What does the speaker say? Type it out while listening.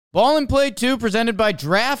Ball and Play 2 presented by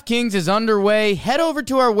DraftKings is underway. Head over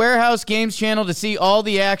to our Warehouse Games channel to see all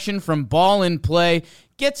the action from Ball and Play.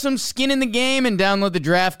 Get some skin in the game and download the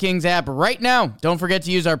DraftKings app right now. Don't forget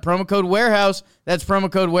to use our promo code Warehouse. That's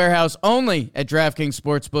promo code Warehouse only at DraftKings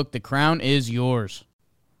Sportsbook. The crown is yours.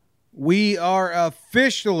 We are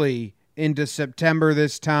officially into September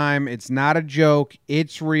this time. It's not a joke.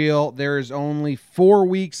 It's real. There is only 4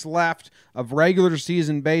 weeks left of regular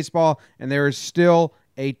season baseball, and there is still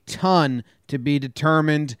a ton to be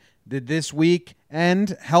determined. Did this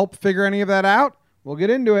weekend help figure any of that out? We'll get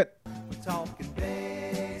into it. Talking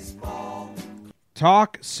baseball.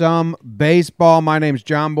 Talk some baseball. My name's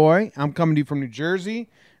John Boy. I'm coming to you from New Jersey,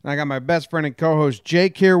 and I got my best friend and co-host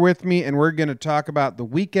Jake here with me, and we're going to talk about the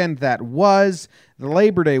weekend that was, the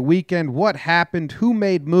Labor Day weekend, what happened, who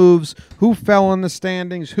made moves, who fell in the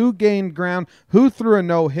standings, who gained ground, who threw a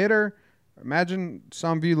no-hitter. Imagine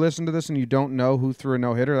some of you listen to this and you don't know who threw a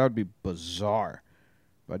no-hitter. That would be bizarre.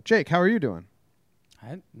 But, Jake, how are you doing?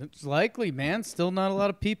 It's likely, man. Still not a lot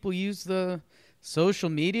of people use the social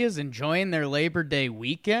medias enjoying their Labor Day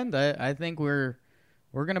weekend. I think we're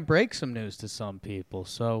going to break some news to some people.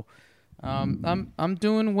 So I'm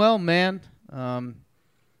doing well, man.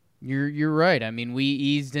 You're right. I mean, we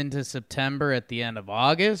eased into September at the end of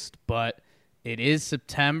August, but it is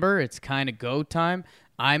September. It's kind of go time.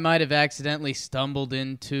 I might have accidentally stumbled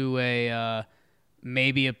into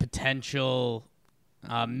maybe a potential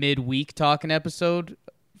midweek talking episode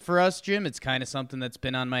for us, Jim. It's kind of something that's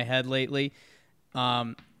been on my head lately.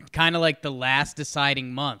 Kind of like the last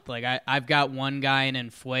deciding month. Like I've got one guy in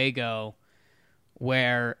Fuego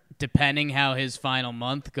where depending how his final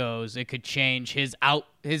month goes, it could change his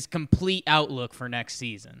complete outlook for next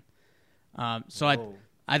season.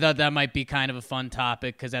 I thought that might be kind of a fun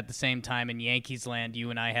topic because at the same time in Yankees land,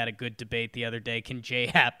 you and I had a good debate the other day. Can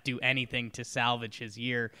J-Happ do anything to salvage his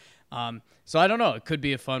year? So I don't know. It could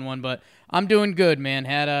be a fun one, but I'm doing good, man.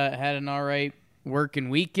 Had an all right working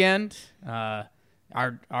weekend.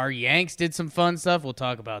 Our Yanks did some fun stuff. We'll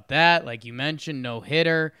talk about that. Like you mentioned, no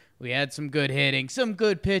hitter. We had some good hitting, some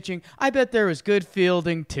good pitching. I bet there was good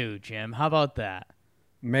fielding too, Jim. How about that?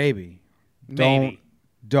 Maybe. Don't.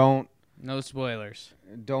 No spoilers.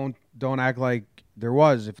 Don't act like there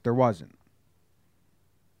was if there wasn't.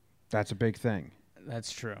 That's a big thing.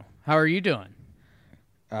 That's true. How are you doing?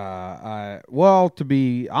 Well, to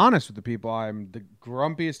be honest with the people, I'm the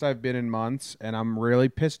grumpiest I've been in months, and I'm really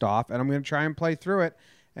pissed off, and I'm going to try and play through it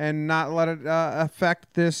and not let it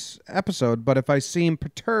affect this episode. But if I seem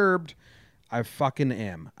perturbed, I fucking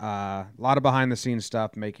am. A lot of behind-the-scenes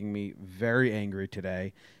stuff making me very angry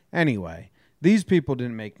today. Anyway, these people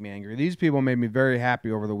didn't make me angry. These people made me very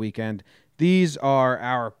happy over the weekend. These are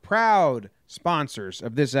our proud sponsors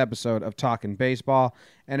of this episode of Talkin' Baseball,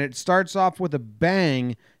 and it starts off with a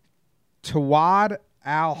bang. Tawad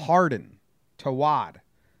Al Harden. Tawad,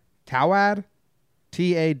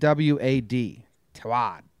 T-A-W-A-D.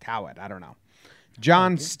 Tawad, I don't know.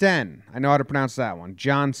 John Sten, I know how to pronounce that one.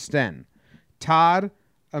 John Sten. Todd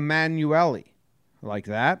Emanuele, like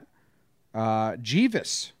that.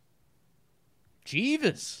 Jeevis.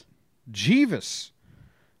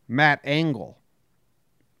 Matt Angle.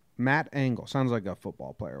 Sounds like a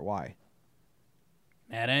football player. Why?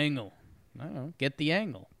 Matt Angle. I don't know. Get the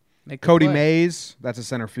angle. Cody Mays. That's a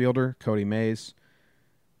center fielder. Cody Mays.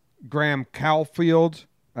 Graham Caulfield.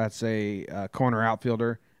 That's a corner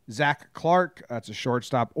outfielder. Zach Clark. That's a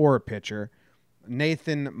shortstop or a pitcher.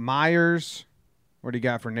 Nathan Myers. What do you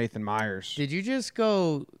got for Nathan Myers? Did you just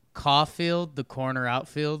go Caulfield, the corner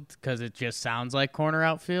outfield, because it just sounds like corner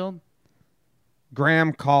outfield?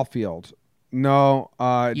 Graham Caulfield. No,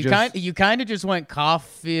 you kind of just went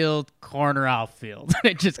Caulfield, corner outfield.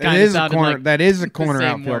 It just kind of sounded like that is a corner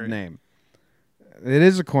outfield name. It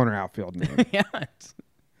is a corner outfield name. Yeah.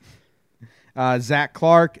 Zach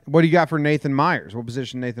Clark. What do you got for Nathan Myers? What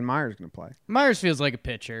position Nathan Myers going to play? Myers feels like a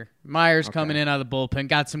pitcher. Myers coming in out of the bullpen,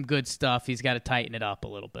 got some good stuff. He's got to tighten it up a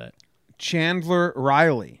little bit. Chandler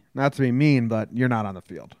Riley. Not to be mean, but you're not on the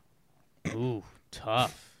field. Ooh,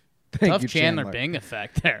 tough. Thank you, Chandler Bing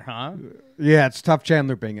effect there, huh? Yeah, it's tough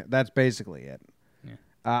Chandler Bing. That's basically it. Yeah.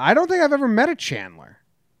 I don't think I've ever met a Chandler.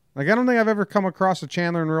 I don't think I've ever come across a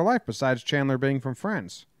Chandler in real life besides Chandler Bing from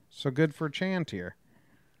Friends. So good for Chand here.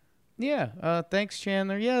 Yeah, thanks,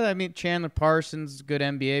 Chandler. Yeah, I mean, Chandler Parsons, good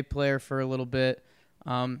NBA player for a little bit.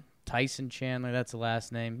 Tyson Chandler, that's the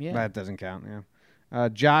last name. Yeah, that doesn't count, yeah.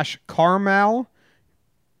 Josh Carmel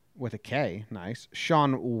with a K, nice.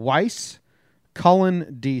 Sean Weiss,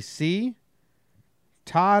 Cullen DC,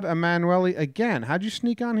 Todd Emanuele again. How'd you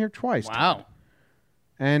sneak on here twice? Wow. Todd?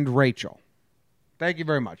 And Rachel. Thank you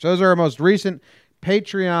very much. Those are our most recent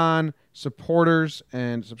Patreon supporters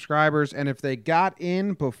and subscribers, and if they got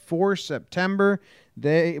in before September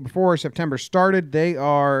started, they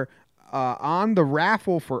are on the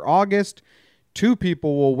raffle for August. 2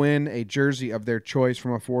 people will win a jersey of their choice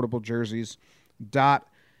from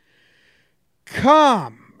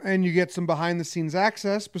affordablejerseys.com, and you get some behind the scenes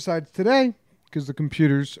access besides today because the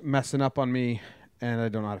computer's messing up on me and I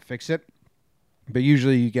don't know how to fix it. But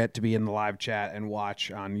usually you get to be in the live chat and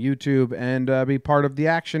watch on YouTube and be part of the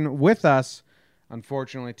action with us.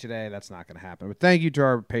 Unfortunately, today that's not going to happen. But thank you to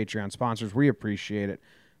our Patreon sponsors. We appreciate it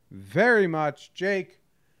very much. Jake,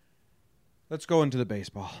 let's go into the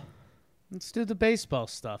baseball. Let's do the baseball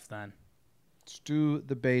stuff then. Let's do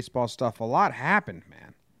the baseball stuff. A lot happened,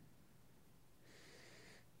 man.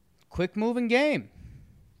 Quick moving game.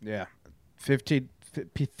 Yeah.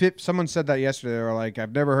 Someone said that yesterday. They were like,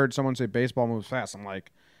 I've never heard someone say baseball moves fast. I'm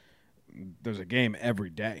like, there's a game every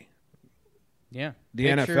day. Yeah. The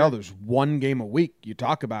NFL, there's one game a week. You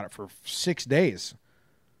talk about it for 6 days.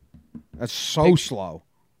 That's so slow.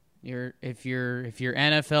 If your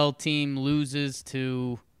NFL team loses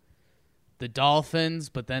to the Dolphins,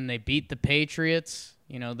 but then they beat the Patriots,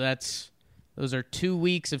 those are 2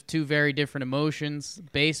 weeks of 2 very different emotions.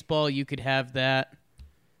 Baseball, you could have that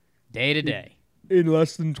day to day. In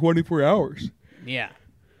less than 24 hours. Yeah.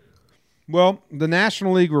 Well, the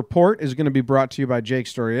National League report is going to be brought to you by Jake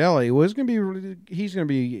Storielli. He's going to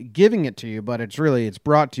be giving it to you, but it's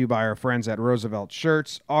brought to you by our friends at Roosevelt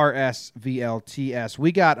Shirts, RSVLTS.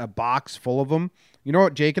 We got a box full of them. You know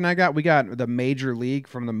what Jake and I got? We got the Major League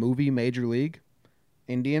from the movie Major League,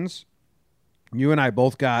 Indians. You and I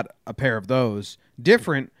both got a pair of those.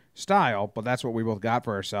 Different style, but that's what we both got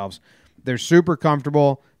for ourselves. They're super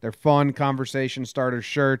comfortable. They're fun conversation starter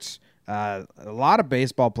shirts. A lot of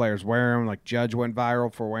baseball players wear them. Like Judge went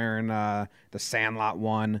viral for wearing the Sandlot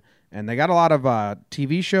one. And they got a lot of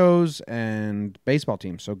TV shows and baseball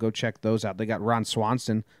teams. So go check those out. They got Ron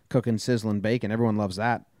Swanson cooking sizzling bacon. Everyone loves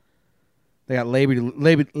that. They got Lady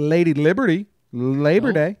Liberty,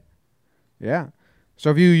 Labor Day. Yeah.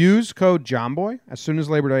 So if you use code JOHNBOY, as soon as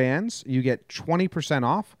Labor Day ends, you get 20%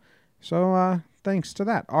 off. So thanks to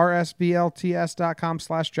that.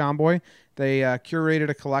 RSVLTS.com/JohnBoy. They curated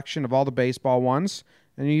a collection of all the baseball ones,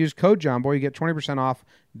 and you use code JOHNBOY, you get 20% off.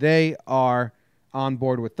 They are on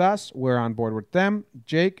board with us. We're on board with them.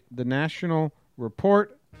 Jake, the National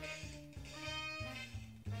Report.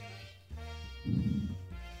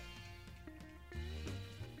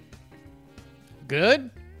 Good?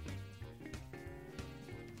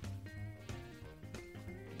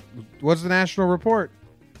 What's the National Report?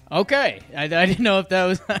 Okay. I didn't know if that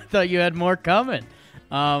was... I thought you had more coming.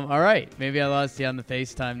 All right. Maybe I lost you on the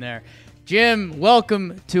FaceTime there. Jim,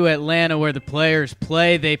 welcome to Atlanta where the players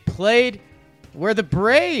play. They played where the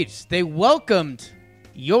Braves. They welcomed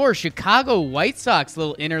your Chicago White Sox,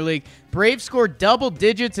 little interleague. Braves scored double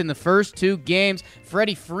digits in the first 2 games.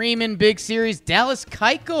 Freddie Freeman, big series. Dallas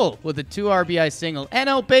Keuchel with a 2 RBI single.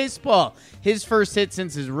 NL Baseball, his first hit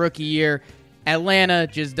since his rookie year. Atlanta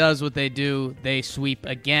just does what they do. They sweep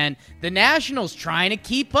again. The Nationals trying to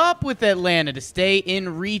keep up with Atlanta to stay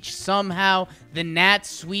in reach somehow. The Nats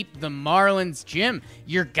sweep the Marlins. Jim,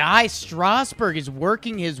 your guy Strasburg is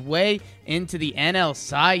working his way into the NL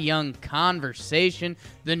Cy Young conversation.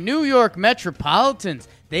 The New York Metropolitans,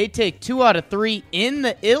 they take 2 out of 3 in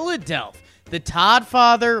the Illadelph. The Todd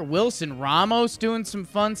father, Wilson Ramos, doing some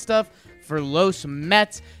fun stuff for Los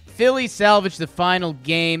Mets. Philly salvaged the final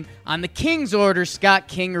game on the Kings' order. Scott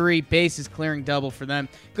Kingery, bases clearing double for them.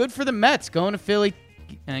 Good for the Mets, going to Philly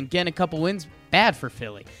and getting a couple wins. Bad for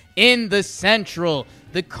Philly. In the Central,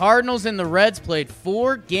 the Cardinals and the Reds played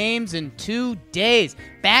 4 games in 2 days.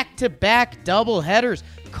 Back-to-back doubleheaders.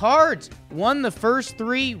 Cards won the first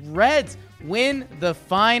 3. Reds win the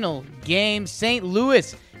final game. St.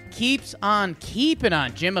 Louis keeps on keeping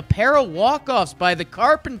on. Jim, a pair of walk-offs by the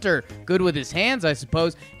Carpenter. Good with his hands, I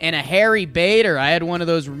suppose. And a Harry Bader. I had one of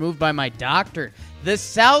those removed by my doctor. The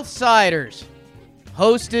Southsiders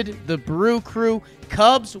hosted the Brew Crew.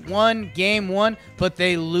 Cubs won game 1, but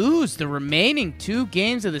they lose the remaining 2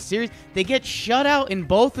 games of the series. They get shut out in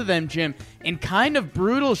both of them, Jim, and kind of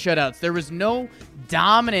brutal shutouts. There was no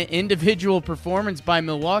dominant individual performance by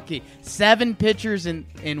Milwaukee. 7 pitchers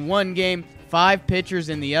in one game, 5 pitchers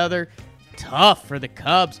in the other. Tough for the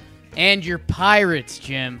Cubs. And your Pirates,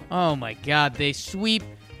 Jim. Oh, my God. They sweep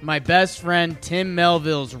my best friend Tim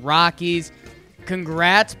Melville's Rockies.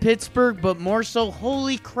 Congrats, Pittsburgh, but more so,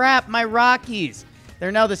 holy crap, my Rockies.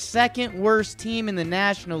 They're now the 2nd worst team in the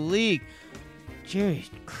National League. Jeez,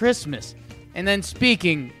 Christmas. And then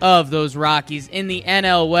speaking of those Rockies, in the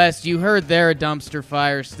NL West, you heard they're a dumpster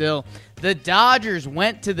fire still. The Dodgers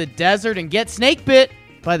went to the desert and get snake bit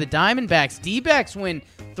by the Diamondbacks. D-backs win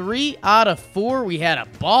 3 out of 4. We had a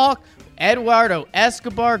balk. Eduardo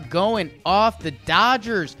Escobar going off. The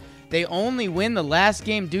Dodgers, they only win the last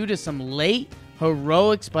game due to some late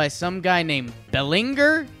heroics by some guy named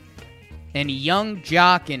Bellinger and young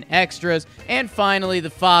Jock in extras. And finally,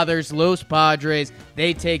 the Fathers, Los Padres,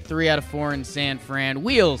 they take 3 out of 4 in San Fran.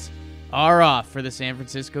 Wheels are off for the San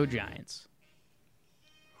Francisco Giants.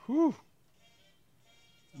 Whew.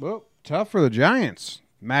 Well, tough for the Giants.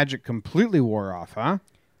 Magic completely wore off, huh?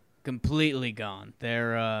 Completely gone.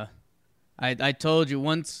 They're, I told you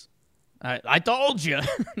once. I told you.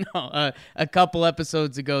 No, a couple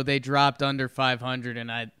episodes ago, they dropped under 500,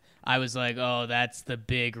 and I was like, oh, that's the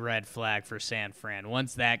big red flag for San Fran.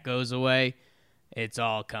 Once that goes away, it's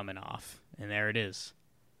all coming off, and there it is.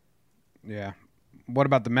 Yeah. What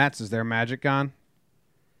about the Mets? Is their magic gone?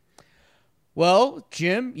 Well,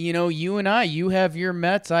 Jim, you and you have your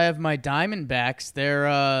Mets. I have my Diamondbacks. They're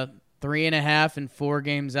 3.5 and 4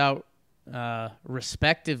 games out,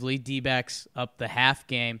 respectively. D-backs up the half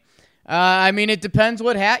game. It depends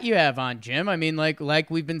what hat you have on, Jim. Like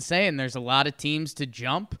we've been saying, there's a lot of teams to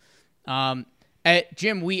jump.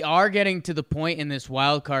 Jim, we are getting to the point in this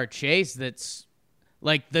wild card chase that's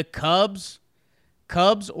like the Cubs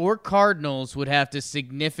or Cardinals would have to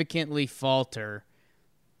significantly falter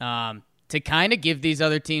to kind of give these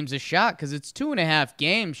other teams a shot, because it's 2.5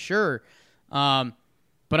 games, sure. But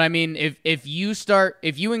if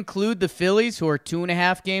you include the Phillies, who are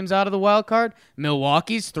 2.5 games out of the wild card,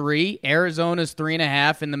 Milwaukee's 3, Arizona's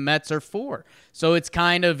 3.5, and the Mets are 4. So it's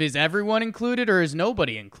kind of, is everyone included or is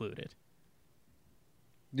nobody included?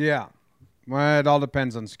 Yeah. Well, it all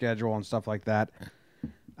depends on schedule and stuff like that.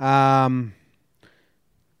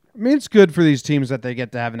 It's good for these teams that they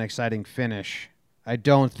get to have an exciting finish. I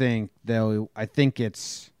don't think I think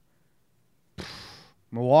it's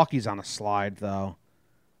Milwaukee's on a slide, though.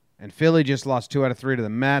 And Philly just lost 2 out of 3 to the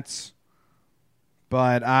Mets.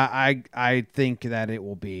 But I think that it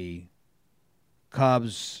will be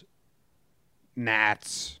Cubs,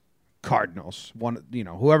 Nats, Cardinals.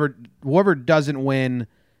 Whoever doesn't win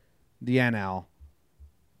the NL.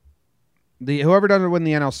 Whoever doesn't win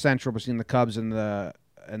the NL Central between the Cubs and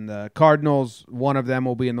the Cardinals, one of them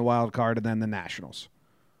will be in the wild card, and then the Nationals.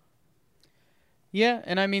 Yeah,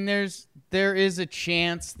 and there is a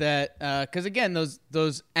chance that because again, those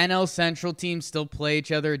NL Central teams still play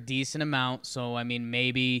each other a decent amount. So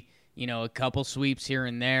maybe a couple sweeps here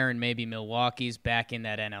and there, and maybe Milwaukee's back in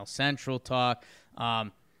that NL Central talk.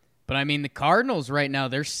 But the Cardinals right now,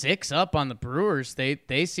 they're 6 up on the Brewers.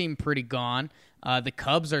 They seem pretty gone. The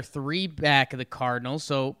Cubs are 3 back of the Cardinals.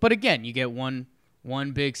 So, but again, you get one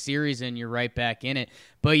big series and you're right back in it.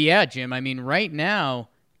 But yeah, Jim, right now,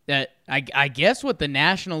 that I guess what the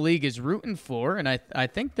National League is rooting for, and I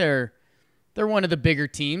think they're one of the bigger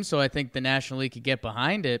teams, so I think the National League could get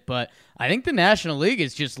behind it. But I think the National League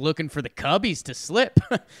is just looking for the Cubbies to slip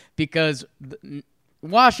because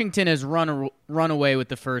Washington has run away with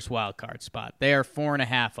the first wild card spot. They are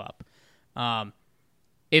 4.5 up.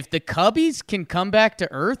 If the Cubbies can come back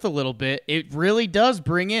to earth a little bit, it really does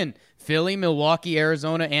bring in Philly, Milwaukee,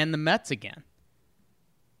 Arizona, and the Mets again.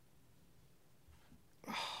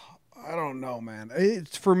 I don't know, man.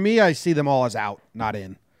 For me, I see them all as out, not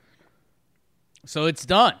in. So it's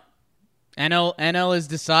done. NL is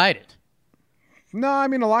decided. No,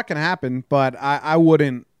 a lot can happen, but I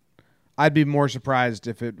wouldn't. I'd be more surprised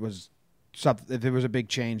if it was a big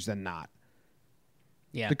change than not.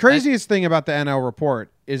 Yeah. The craziest thing about the NL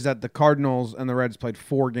report is that the Cardinals and the Reds played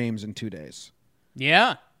 4 games in 2 days.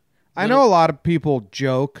 Yeah. I know a lot of people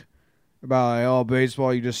joke about,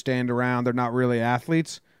 baseball, you just stand around. They're not really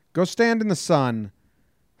athletes. Go stand in the sun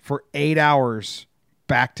for 8 hours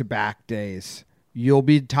back-to-back days. You'll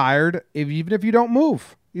be tired even if you don't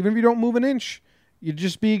move. Even if you don't move an inch. You'd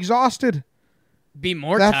just be exhausted. Be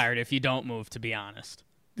more tired if you don't move, to be honest.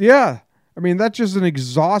 Yeah. That's just an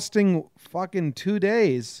exhausting fucking 2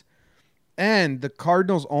 days. And the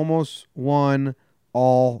Cardinals almost won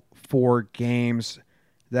all 4 games.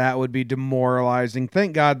 That would be demoralizing.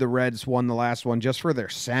 Thank God the Reds won the last one just for their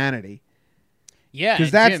sanity. Yeah.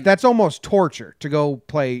 Because that's almost torture to go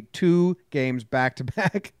play 2 games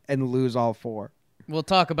back-to-back and lose all 4. We'll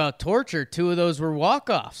talk about torture. 2 of those were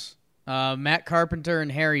walk-offs. Matt Carpenter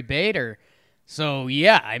and Harry Bader. So,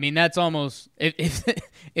 yeah, that's almost –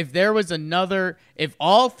 if there was another – if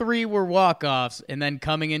all 3 were walk-offs and then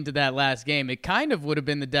coming into that last game, it kind of would have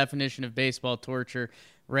been the definition of baseball torture.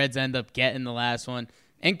 Reds end up getting the last one.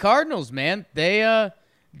 And Cardinals, man, they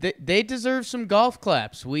deserve some golf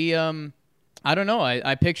claps. I don't know.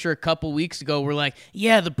 I picture a couple weeks ago we're like,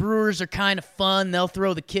 yeah, the Brewers are kind of fun. They'll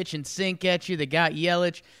throw the kitchen sink at you. They got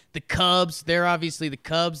Yelich. The Cubs, they're obviously the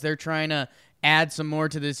Cubs. They're trying to add some more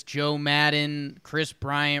to this Joe Madden, Chris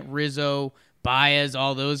Bryant, Rizzo, Baez,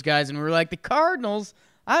 all those guys. And we're like, the Cardinals,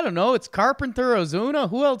 I don't know. It's Carpenter, Ozuna.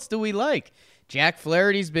 Who else do we like? Jack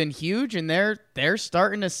Flaherty's been huge, and they're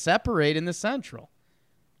starting to separate in the Central.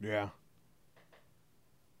 Yeah.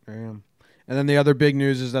 Damn. And then the other big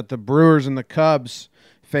news is that the Brewers and the Cubs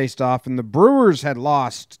faced off, and the Brewers had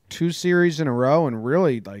lost 2 series in a row and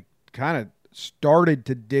really like kind of started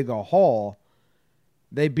to dig a hole.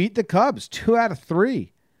 They beat the Cubs 2 out of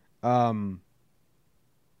 3 on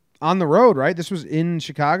the road, right? This was in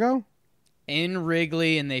Chicago? In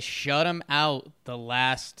Wrigley, and they shut them out the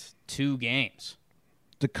last 2 games.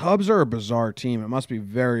 The Cubs are a bizarre team. It must be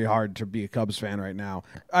very hard to be a Cubs fan right now.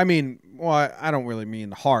 I mean, well, I don't really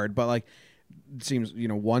mean hard, but like it seems,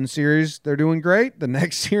 one series they're doing great, the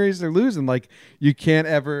next series they're losing. Like you can't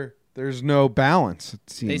ever. There's no balance. It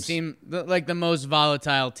seems. They seem like the most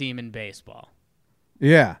volatile team in baseball.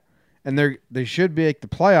 Yeah, and they should be like the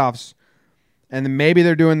playoffs, and then maybe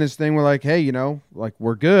they're doing this thing where like, hey, like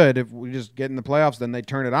we're good if we just get in the playoffs. Then they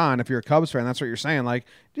turn it on. If you're a Cubs fan, that's what you're saying. Like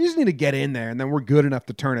you just need to get in there, and then we're good enough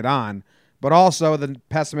to turn it on. But also the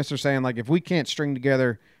pessimists are saying like, if we can't string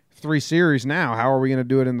together 3 series now, how are we going to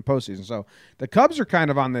do it in the postseason? So the Cubs are kind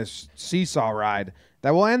of on this seesaw ride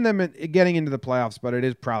that will end them getting into the playoffs, but it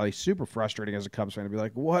is probably super frustrating as a Cubs fan to be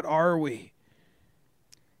like, what are we?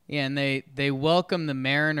 Yeah, and they welcome the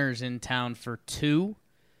Mariners in town for 2,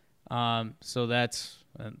 so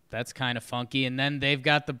that's kind of funky. And then they've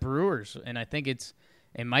got the Brewers, and I think it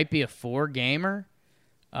might be a 4-gamer.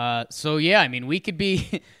 So yeah, I mean we could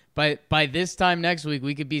be by this time next week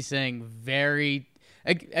we could be saying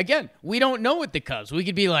again, we don't know with the Cubs. We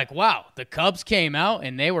could be like, wow, the Cubs came out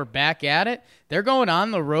and they were back at it. They're going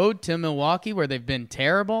on the road to Milwaukee where they've been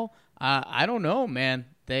terrible. I don't know, man.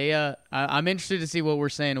 I'm interested to see what we're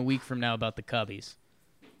saying a week from now about the Cubbies.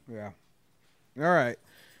 Yeah.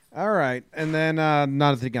 All right. And then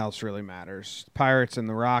nothing else really matters. Pirates and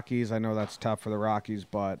the Rockies. I know that's tough for the Rockies,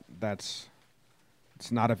 but it's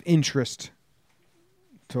not of interest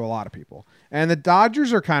to a lot of people. And the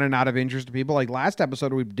Dodgers are kind of not of interest to people. Like last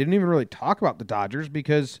episode, we didn't even really talk about the Dodgers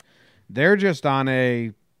because they're just on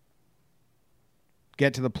a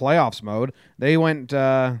get to the playoffs mode. They went,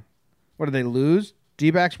 what did they lose?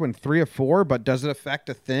 D-backs went 3 of 4, but does it affect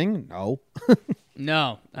a thing? No.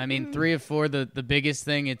 No. I mean, 3 of 4, the biggest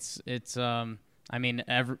thing, it's I mean,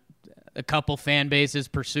 a couple fan bases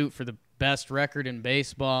pursuit for the best record in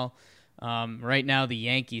baseball. Right now, the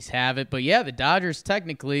Yankees have it. But, yeah, the Dodgers,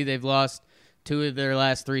 technically, they've lost 2 of their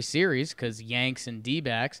last 3 series because Yanks and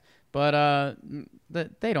D-backs. But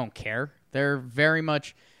they don't care. They're very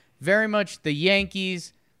much the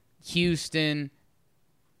Yankees, Houston,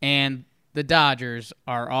 and the Dodgers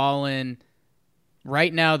are all in.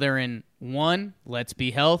 Right now, they're in 1, let's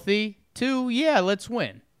be healthy. 2, yeah, let's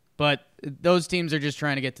win. But those teams are just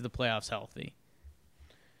trying to get to the playoffs healthy.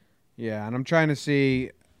 Yeah, and I'm trying to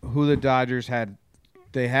see who the Dodgers had.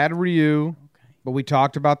 They had Ryu, but we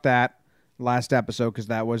talked about that last episode because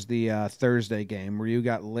that was the Thursday game. Ryu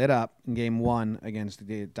got lit up in game 1 against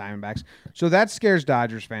the Diamondbacks. So that scares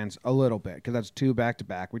Dodgers fans a little bit because that's 2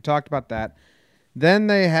 back-to-back. We talked about that. Then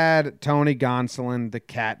they had Tony Gonsolin, the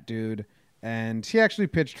cat dude, and he actually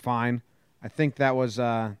pitched fine. I think that was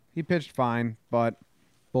he pitched fine, but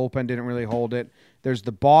bullpen didn't really hold it. There's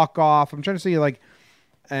the balk-off. I'm trying to see, like,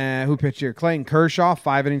 who pitched here? Clayton Kershaw,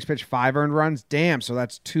 5 innings pitched, 5 earned runs. Damn, so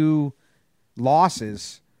that's 2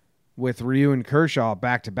 losses with Ryu and Kershaw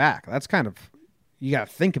back-to-back. That's kind of, you got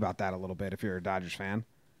to think about that a little bit if you're a Dodgers fan.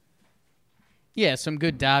 Yeah, some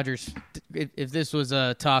good Dodgers. If this was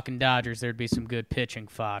talking Dodgers, there'd be some good pitching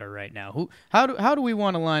fodder right now. How do we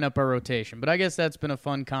want to line up our rotation? But I guess that's been a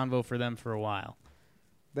fun convo for them for a while.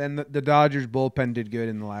 Then the Dodgers bullpen did good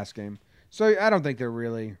in the last game. So I don't think they're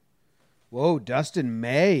really... Whoa, Dustin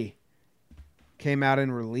May came out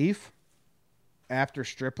in relief after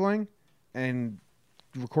Stripling and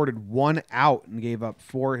recorded 1 out and gave up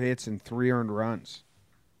 4 hits and 3 earned runs.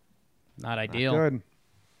 Not ideal. Not good.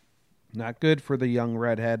 Not good for the young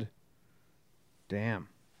redhead. Damn.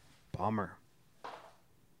 Bummer.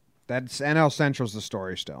 That's NL Central's the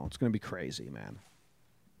story still. It's going to be crazy, man.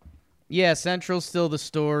 Yeah, Central's still the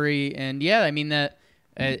story. And, yeah, I mean, that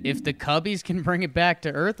if the Cubbies can bring it back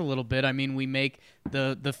to earth a little bit, I mean, we make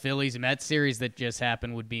the Phillies-Mets series that just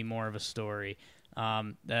happened would be more of a story.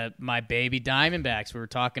 My baby Diamondbacks, we were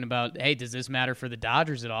talking about, hey, does this matter for the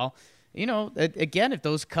Dodgers at all? You know, again, if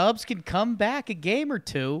those Cubs can come back a game or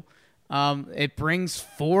 2, it brings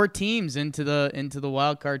 4 teams into the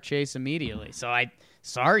wild card chase immediately. So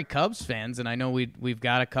sorry Cubs fans, and I know we've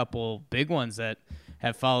got a couple big ones that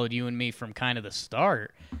have followed you and me from kind of the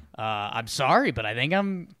start. I'm sorry, but I think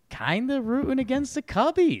I'm kind of rooting against the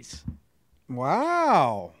Cubbies.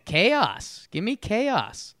 Wow. Chaos. Give me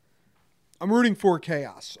chaos. I'm rooting for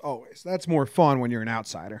chaos, always. That's more fun when you're an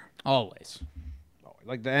outsider. Always.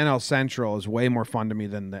 Like the NL Central is way more fun to me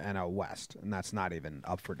than the NL West, and that's not even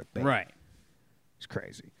up for debate. Right. It's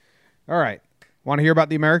crazy. All right. Want to hear about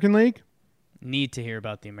the American League? Need to hear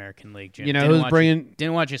about the American League, Jim. You know who's bringing...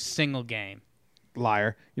 Didn't watch a single game.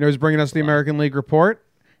 Liar. You know who's bringing us the American League report?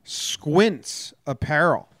 Squints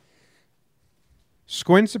Apparel.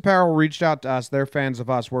 Squints Apparel reached out to us. They're fans of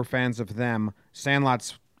us. We're fans of them.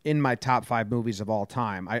 Sandlot's in my top 5 movies of all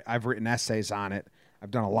time. I've written essays on it. I've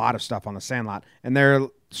done a lot of stuff on the Sandlot. And they're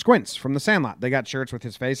Squints from the Sandlot. They got shirts with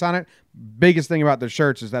his face on it. Biggest thing about their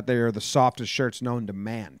shirts is that they are the softest shirts known to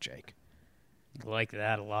man, Jake. I like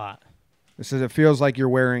that a lot. It says it feels like you're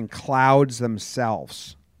wearing clouds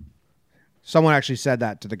themselves. Someone actually said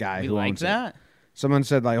that to the guy who owns that? it. Someone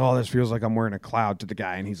said, like, oh, this feels like I'm wearing a cloud to the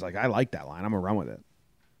guy. And he's like, I like that line. I'm going to run with it.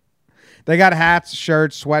 They got hats,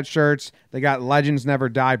 shirts, sweatshirts. They got Legends Never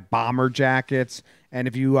Die bomber jackets. And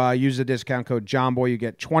if you use the discount code JOHNBOY, you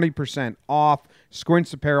get 20% off.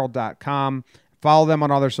 SquintsApparel.com. Follow them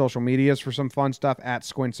on all their social medias for some fun stuff at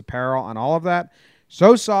Squints Apparel and all of that.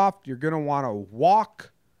 So soft, you're going to want to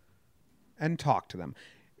walk and talk to them.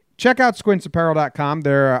 Check out SquintsApparel.com.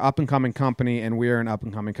 They're an up-and-coming company, and we're an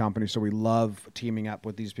up-and-coming company, so we love teaming up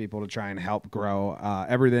with these people to try and help grow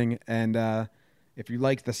everything. And if you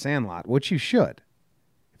like The Sandlot, which you should,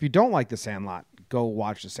 if you don't like The Sandlot, go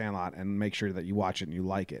watch The Sandlot and make sure that you watch it and you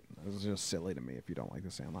like it. It's just silly to me if you don't like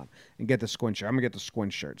The Sandlot. And get the Squint shirt. I'm going to get the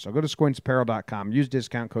Squint shirt. So go to SquintsApparel.com. Use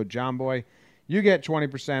discount code JOHNBOY. You get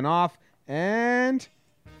 20% off. And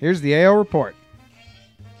here's the AL report.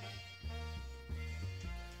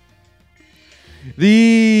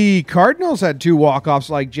 The Cardinals had 2 walk-offs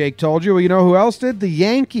like Jake told you. Well, you know who else did? The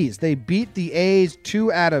Yankees. They beat the A's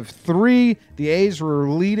 2 out of 3. The A's were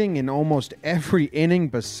leading in almost every inning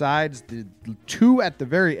besides the 2 at the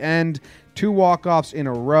very end. 2 walk-offs in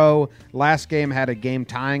a row. Last game had a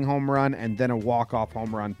game-tying home run and then a walk-off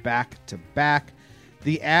home run back-to-back.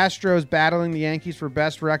 The Astros battling the Yankees for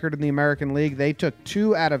best record in the American League. They took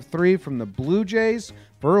 2 out of 3 from the Blue Jays.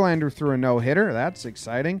 Verlander threw a no-hitter. That's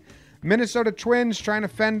exciting. Minnesota Twins trying to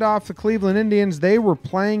fend off the Cleveland Indians. They were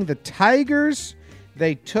playing the Tigers.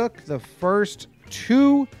 They took the first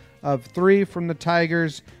 2 of 3 from the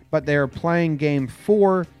Tigers, but they are playing game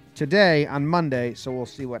 4 today on Monday, so we'll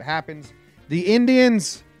see what happens. The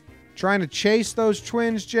Indians trying to chase those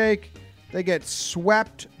Twins, Jake. They get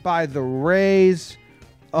swept by the Rays.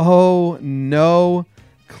 Oh, no.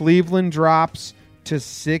 Cleveland drops to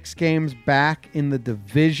 6 games back in the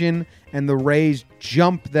division, and the Rays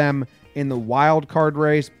jump them in the wild card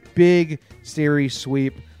race. Big series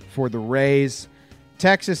sweep for the Rays.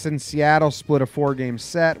 Texas and Seattle split a 4-game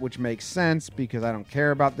set, which makes sense because I don't care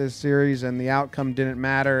about this series and the outcome didn't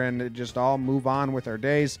matter, and it just all move on with our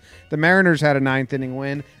days. The Mariners had a 9th-inning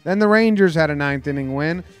win. Then the Rangers had a 9th-inning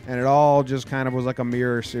win, and it all just kind of was like a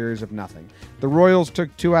mirror series of nothing. The Royals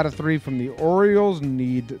took 2 out of 3 from the Orioles.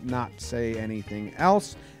 Need not say anything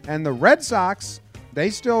else. And the Red Sox, they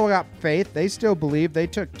still got faith. They still believe. They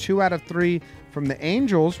took 2 out of 3 from the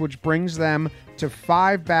Angels, which brings them to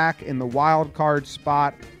 5 back in the wild card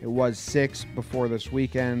spot. It was 6 before this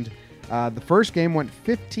weekend. The first game went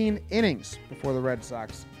 15 innings before the Red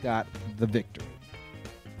Sox got the victory.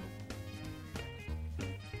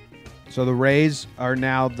 So the Rays are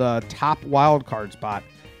now the top wild card spot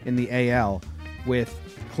in the AL, with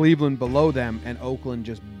Cleveland below them and Oakland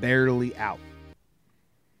just barely out.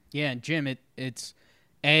 Yeah, and Jim, it's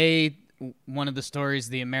one of the stories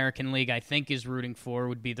the American League I think is rooting for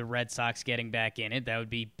would be the Red Sox getting back in it. That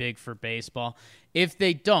would be big for baseball. If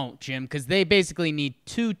they don't, Jim, because they basically need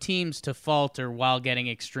 2 teams to falter while getting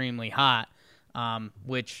extremely hot,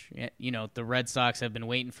 which, you know, the Red Sox have been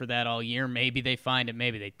waiting for that all year. Maybe they find it,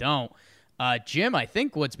 maybe they don't. Jim, I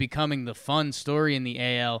think what's becoming the fun story in the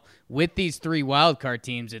AL with these 3 wildcard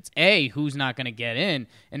teams, it's A, who's not going to get in,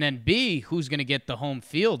 and then B, who's going to get the home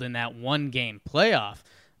field in that 1-game playoff.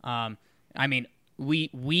 I mean,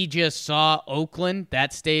 we just saw Oakland.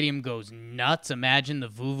 That stadium goes nuts. Imagine the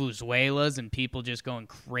vuvuzelas and people just going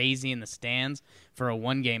crazy in the stands for a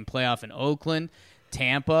 1-game playoff in Oakland.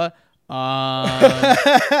 Tampa,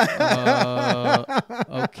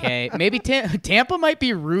 Okay. Maybe Tampa might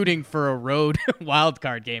be rooting for a road wild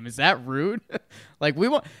card game. Is that rude? Like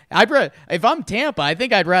if I'm Tampa, I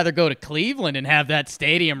think I'd rather go to Cleveland and have that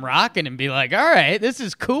stadium rocking and be like, all right, this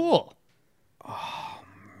is cool. Oh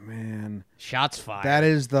man, shots fired. That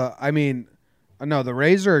is no, the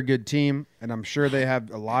Rays are a good team, and I'm sure they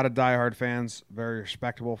have a lot of diehard fans, very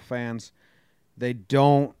respectable fans. They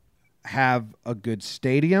don't have a good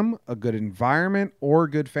stadium, a good environment, or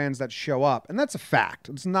good fans that show up. And that's a fact.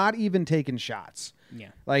 It's not even taking shots. Yeah.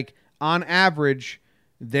 Like, on average,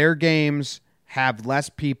 their games have less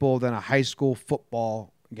people than a high school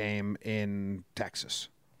football game in Texas.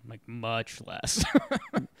 Like, much less.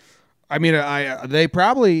 I mean, they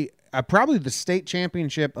probably the state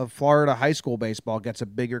championship of Florida high school baseball gets a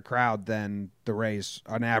bigger crowd than the Rays,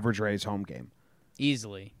 an average Rays home game.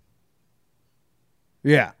 Easily.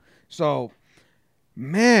 Yeah. So,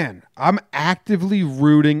 man, I'm actively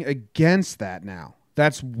rooting against that now.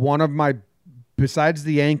 That's one of my, besides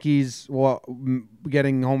the Yankees,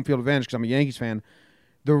 getting home field advantage because I'm a Yankees fan,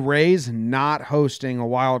 the Rays not hosting a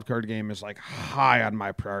wild card game is like high on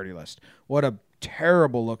my priority list. What a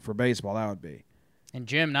terrible look for baseball that would be. And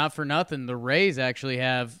Jim, not for nothing, the Rays actually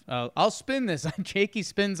have, I'll spin this. Jakey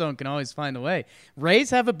Spin Zone can always find a way.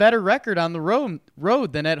 Rays have a better record on the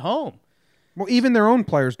road than at home. Well, even their own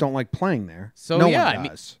players don't like playing there. So no yeah, one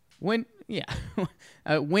does. Win.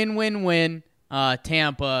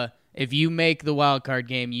 Tampa. If you make the wild card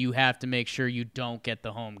game, you have to make sure you don't get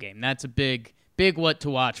the home game. That's a big what to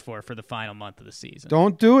watch for the final month of the season.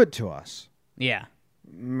 Don't do it to us. Yeah.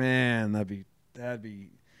 Man, that'd be.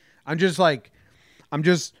 I'm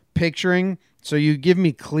just picturing. So you give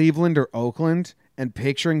me Cleveland or Oakland, and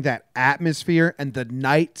picturing that atmosphere and the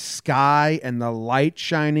night sky and the light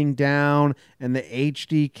shining down and the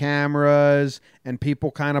HD cameras and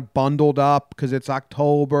people kind of bundled up because it's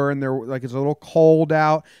October and they're like it's a little cold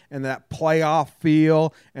out and that playoff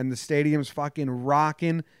feel and the stadium's fucking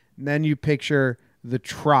rocking. And then you picture the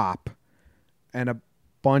Trop and a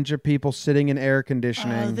bunch of people sitting in air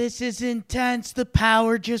conditioning. Oh, this is intense. The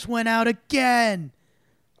power just went out again.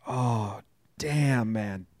 Oh, damn,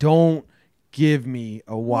 man. Don't give me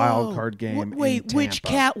a wild card game. Wait, in Tampa. which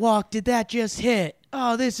catwalk did that just hit?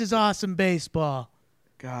 Oh, this is awesome baseball.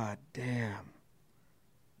 God damn.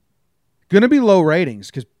 Gonna be low ratings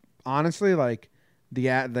because honestly, like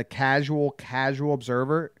the casual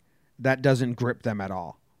observer, that doesn't grip them at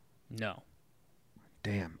all. No.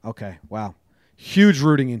 Damn. Okay. Wow. Huge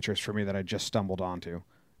rooting interest for me that I just stumbled onto.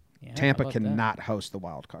 Yeah, Tampa cannot host the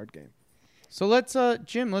wild card game. So let's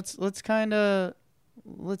Jim, let's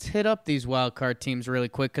hit up these wild card teams really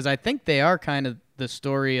quick because I think they are kind of the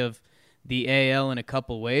story of the AL in a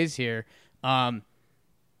couple ways here. I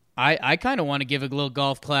kind of want to give a little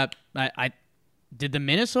golf clap. Did the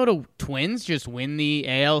Minnesota Twins just win the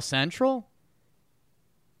AL Central?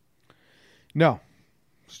 No,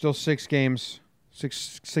 still 6 games.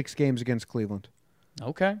 Six games against Cleveland.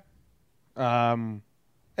 Okay.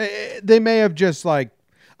 They may have just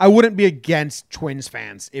I wouldn't be against Twins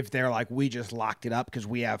fans if they're like, we just locked it up because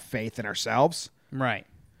we have faith in ourselves. Right.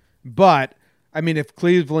 But, I mean, if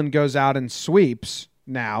Cleveland goes out and sweeps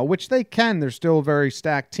now, which they can, they're still a very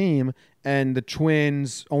stacked team, and the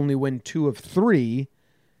Twins only win 2 of 3,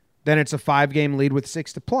 then it's a 5-game lead with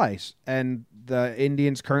 6 to play. And the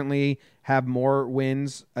Indians currently have more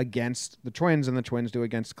wins against the Twins than the Twins do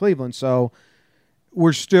against Cleveland. So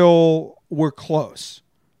we're close.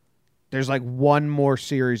 There's one more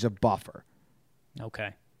series of buffer.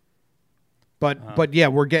 Okay. But yeah,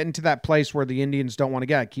 we're getting to that place where the Indians don't want to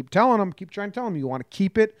get. I keep trying to tell them you want to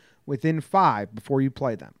keep it within 5 before you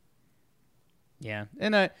play them. Yeah.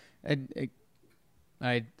 And I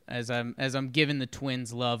as I'm giving the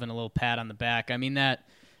Twins love and a little pat on the back, I mean that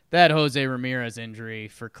Jose Ramirez injury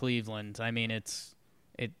for Cleveland, I mean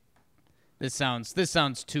this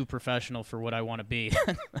sounds too professional for what I want to be.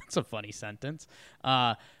 That's a funny sentence.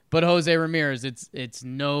 But Jose Ramirez, it's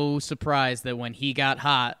no surprise that when he got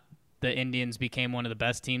hot, the Indians became one of the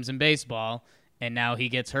best teams in baseball, and now he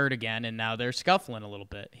gets hurt again, and now they're scuffling a little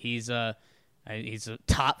bit. He's a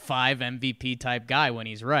top 5 MVP type guy when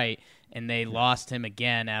he's right, and they lost him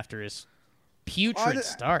again after his putrid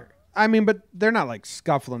start. I mean, but they're not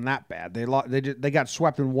scuffling that bad. They got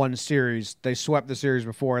swept in one series. They swept the series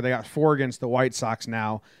before. They got 4 against the White Sox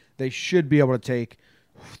now. They should be able to take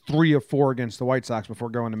 3 or 4 against the White Sox before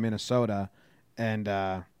going to Minnesota. And,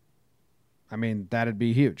 I mean, that'd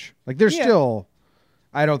be huge. Still,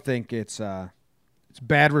 I don't think it's a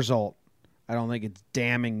bad result. I don't think it's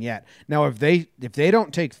damning yet. Now, if they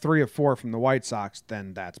don't take 3 or 4 from the White Sox,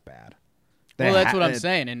 then that's bad. Well, that's what I'm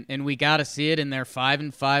saying, and we got to see it. And they're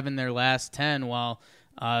 5-5 in their last 10, while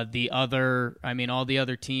all the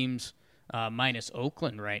other teams, minus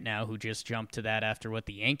Oakland right now, who just jumped to that after what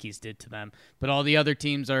the Yankees did to them. But all the other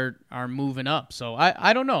teams are moving up. So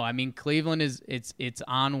I don't know. I mean, Cleveland it's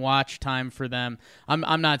on watch time for them.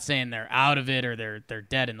 I'm not saying they're out of it or they're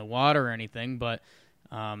dead in the water or anything, but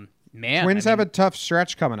Twins have a tough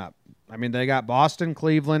stretch coming up. I mean, they got Boston,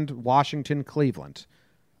 Cleveland, Washington, Cleveland.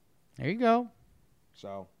 There you go.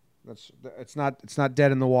 So it's not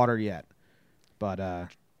dead in the water yet, but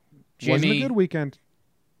Jimmy, wasn't a good weekend.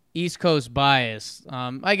 East Coast bias.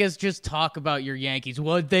 I guess just talk about your Yankees.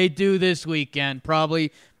 What'd they do this weekend?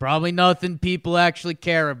 Probably nothing people actually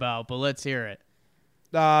care about, but let's hear it.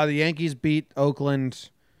 The Yankees beat Oakland.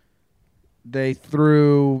 They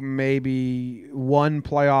threw maybe one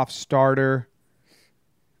playoff starter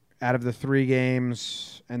out of the 3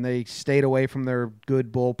 games, and they stayed away from their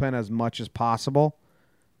good bullpen as much as possible.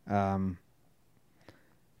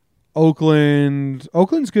 Oakland's a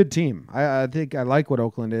good team. I think I like what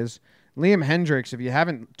Oakland is. Liam Hendricks, if you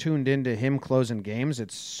haven't tuned into him closing games,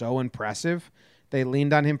 it's so impressive. They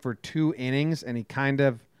leaned on him for 2 innings, and he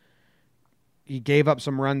gave up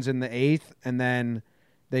some runs in the 8th, and then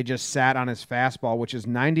they just sat on his fastball, which is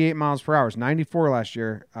 98 miles per hour. It's 94 last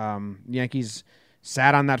year. Yankees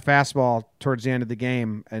sat on that fastball towards the end of the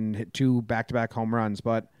game and hit 2 back-to-back home runs.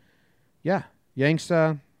 But, yeah, Yanks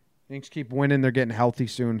keep winning. They're getting healthy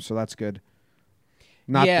soon, so that's good.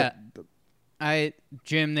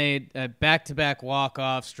 Jim, they back-to-back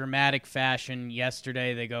walk-offs, dramatic fashion.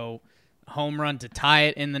 Yesterday they go home run to tie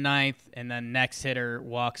it in the 9th, and then next hitter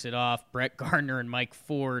walks it off. Brett Gardner and Mike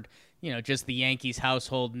Ford, just the Yankees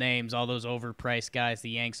household names, all those overpriced guys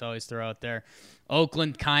the Yanks always throw out there.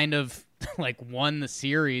 Oakland kind of won the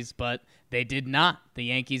series, but they did not. The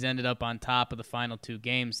Yankees ended up on top of the final 2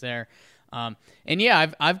 games there. And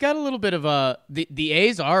yeah, I've got a little bit of the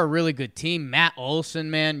A's are a really good team. Matt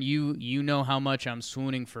Olson, man, you know how much I'm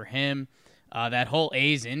swooning for him. That whole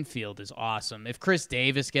A's infield is awesome. If Chris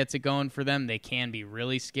Davis gets it going for them, they can be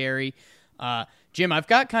really scary. Jim, I've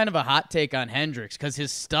got kind of a hot take on Hendricks because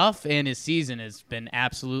his stuff and his season has been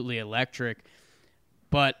absolutely electric.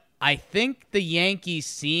 But I think the Yankees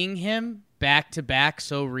seeing him back-to-back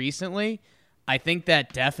so recently, I think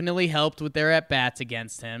that definitely helped with their at-bats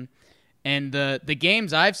against him. And the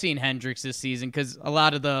games I've seen Hendricks this season, because a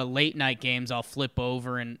lot of the late-night games I'll flip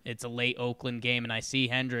over and it's a late Oakland game and I see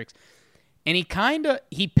Hendricks. And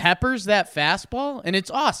he peppers that fastball, and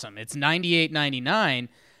it's awesome. It's 98, 99.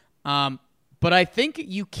 But I think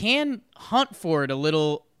you can hunt for it a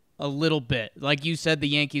little bit, like you said the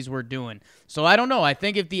Yankees were doing. So I don't know. I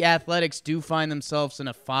think if the Athletics do find themselves in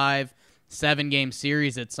a 5-7 game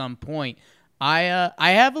series at some point, I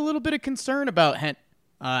have a little bit of concern about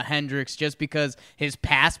Hendricks just because his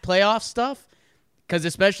past playoff stuff, because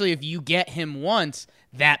especially if you get him once,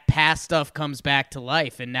 that past stuff comes back to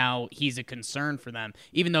life, and now he's a concern for them,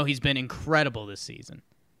 even though he's been incredible this season.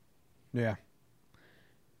 Yeah.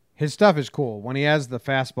 His stuff is cool. When he has the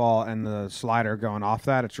fastball and the slider going off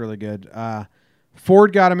that, it's really good.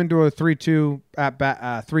 Ford got him into a 3-2 at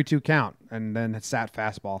bat, 3-2 count, and then it sat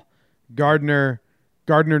fastball. Gardner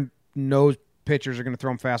knows pitchers are going to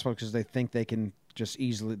throw him fastball because they think they can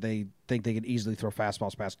easily throw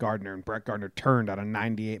fastballs past Gardner, and Brett Gardner turned on a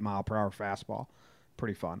 98 mile per hour fastball.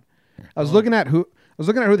 Pretty fun. I was looking at who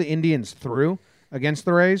the Indians threw against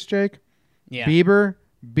the Rays, Jake. Yeah.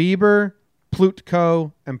 Bieber,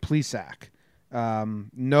 Plutko, and Plesac.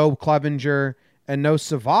 No Clevenger and no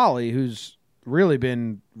Savali, who's really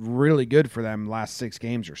been really good for them last 6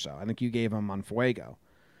 games or so. I think you gave him on Fuego.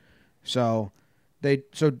 So 2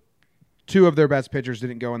 of their best pitchers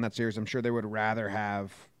didn't go in that series. I'm sure they would rather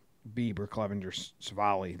have Bieber, Clevenger,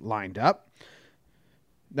 Savali lined up.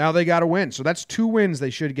 Now they got to win. So that's 2 wins they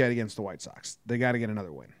should get against the White Sox. They got to get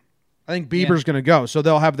another win. I think Bieber's going to go, so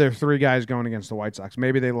they'll have their 3 guys going against the White Sox.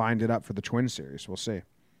 Maybe they lined it up for the Twins series. We'll see.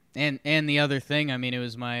 And the other thing, I mean, it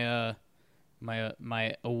was my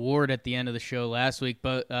award at the end of the show last week,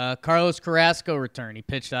 but Carlos Carrasco returned. He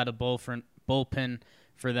pitched out of bullpen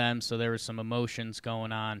for them, so there was some emotions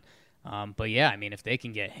going on. But yeah, I mean, if they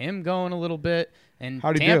can get him going a little bit, and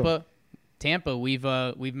Tampa,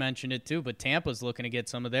 we've mentioned it too, but Tampa's looking to get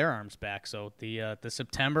some of their arms back. So the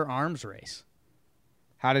September arms race.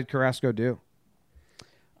 How did Carrasco do?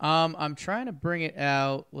 I'm trying to bring it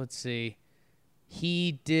out. Let's see.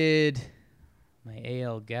 He did my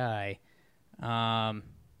AL guy. 1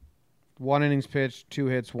 innings pitched, 2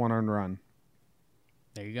 hits, 1 earned run.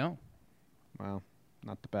 There you go. Well,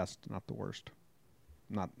 not the best, not the worst.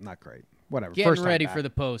 Not great. Whatever. Getting ready for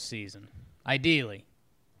the postseason, ideally.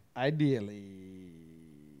 Ideally.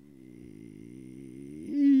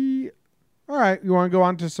 All right, you want to go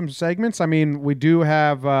on to some segments? I mean, we do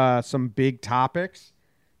have some big topics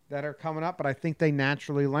that are coming up, but I think they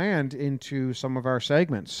naturally land into some of our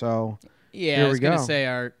segments. So Yeah, here I was we go. going to say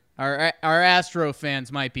our Astro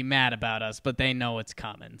fans might be mad about us, but they know it's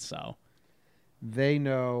coming, so. They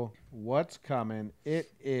know what's coming.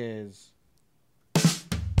 It is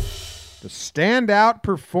the standout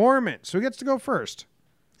performance. Who gets to go first?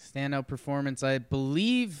 Standout performance, I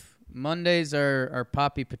believe Mondays are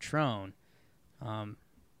Papi Patron.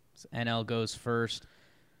 NL goes first.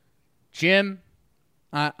 Jim,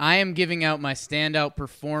 I am giving out my standout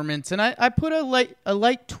performance, and I put a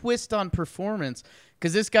light twist on performance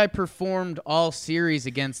because this guy performed all series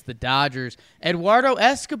against the Dodgers. Eduardo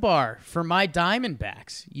Escobar for my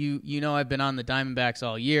Diamondbacks. You know I've been on the Diamondbacks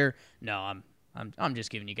all year. No, I'm just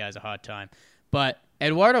giving you guys a hard time. But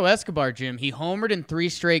Eduardo Escobar, Jim, he homered in 3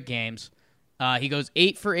 straight games. He goes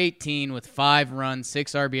 8 for 18 with 5 runs,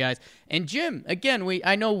 6 RBIs. And Jim, again,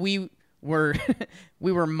 I know we were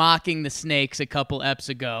we were mocking the Snakes a couple eps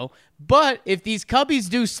ago, but if these Cubbies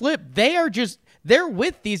do slip, they're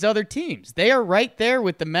with these other teams. They are right there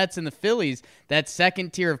with the Mets and the Phillies, that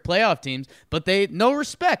second tier of playoff teams. But no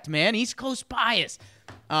respect, man. East Coast bias.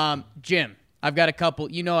 Jim, I've got a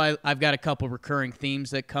couple. You know, I've got a couple recurring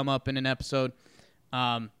themes that come up in an episode.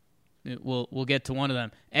 We'll get to one of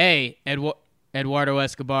them. Eduardo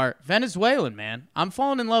Escobar, Venezuelan, man. I'm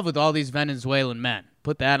falling in love with all these Venezuelan men.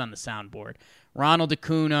 Put that on the soundboard. Ronald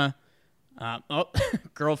Acuna.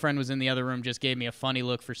 Girlfriend was in the other room, just gave me a funny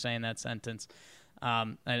look for saying that sentence.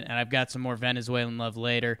 And I've got some more Venezuelan love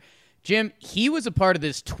later. Jim, he was a part of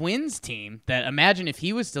this Twins team that, imagine if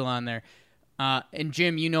he was still on there. And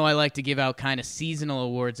Jim, you know I like to give out kind of seasonal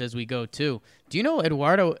awards as we go too. Do you know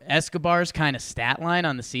Eduardo Escobar's kind of stat line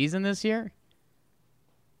on the season this year?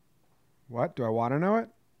 What? Do I want to know it?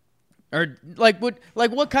 Or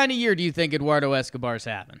what kind of year do you think Eduardo Escobar's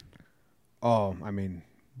having? Oh, I mean,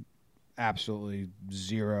 absolutely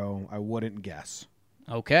 0. I wouldn't guess.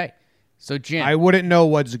 Okay. So, Jim. I wouldn't know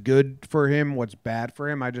what's good for him, what's bad for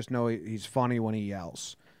him. I just know he's funny when he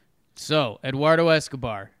yells. So, Eduardo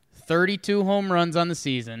Escobar, 32 home runs on the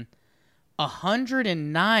season,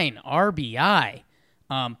 109 RBI,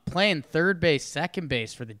 playing third base, second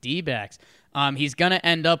base for the D-backs. He's going to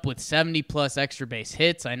end up with 70-plus extra base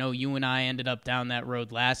hits. I know you and I ended up down that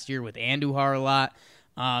road last year with Andujar a lot.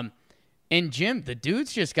 And Jim, the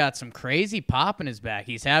dude's just got some crazy pop in his back.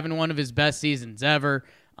 He's having one of his best seasons ever.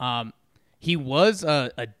 He was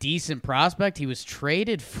a decent prospect. He was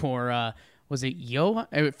traded for, for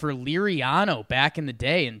Liriano back in the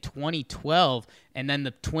day in 2012, and then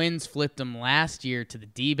the Twins flipped him last year to the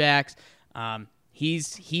D-backs.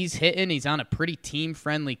 He's hitting. He's on a pretty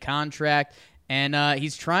team-friendly contract, and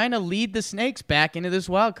he's trying to lead the Snakes back into this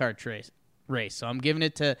wild card race. So I'm giving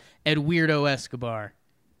it to Eduardo Escobar.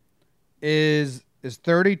 Is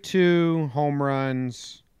 32 home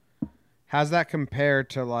runs? How's that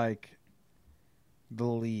compared to like the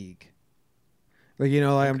league? Like, you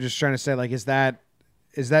know, like I'm just trying to say, like, is that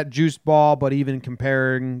juice ball? But even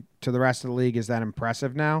comparing to the rest of the league, is that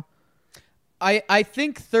impressive now? I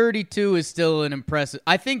think 32 is still an impressive.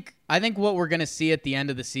 I think what we're gonna see at the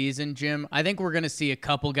end of the season, Jim. I think we're gonna see a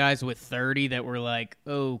couple guys with 30 that were like,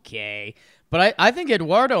 okay. But I think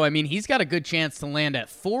Eduardo, I mean, he's got a good chance to land at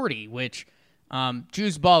 40, which,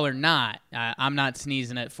 juice ball or not, I'm not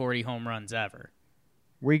sneezing at 40 home runs ever.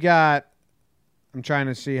 I'm trying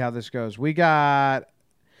to see how this goes.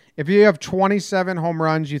 If you have 27 home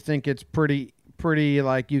runs, you think it's pretty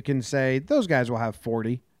like you can say those guys will have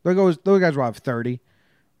 40. Those guys will have 30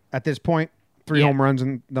 at this point, 3 home runs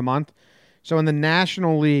in the month. So in the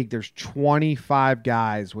National League, there's 25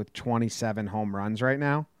 guys with 27 home runs right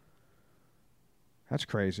now. That's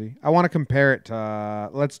crazy. I want to compare it to,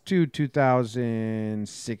 let's do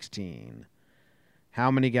 2016. How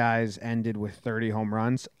many guys ended with 30 home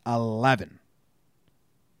runs? 11.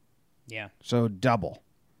 Yeah. So double.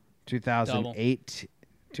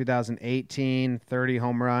 2018, 30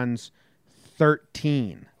 home runs,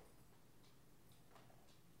 13.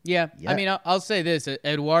 Yeah. I mean, I'll say this.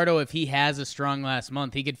 Eduardo, if he has a strong last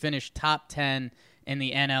month, he could finish top 10 in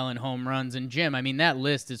the NL in home runs. And, Jim, I mean, that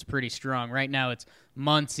list is pretty strong. Right now it's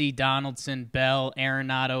Muncy, Donaldson, Bell,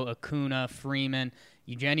 Arenado, Acuna, Freeman,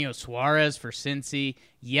 Eugenio Suarez for Cincy,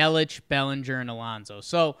 Yelich, Bellinger, and Alonso.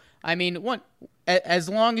 So, I mean, as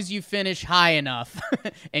long as you finish high enough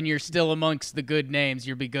and you're still amongst the good names,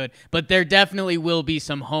 you'll be good. But there definitely will be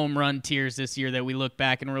some home run tiers this year that we look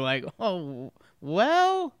back and we're like, oh,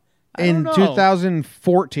 well, In don't know.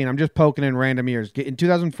 2014, I'm just poking in random years. In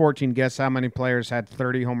 2014, guess how many players had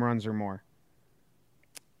 30 home runs or more?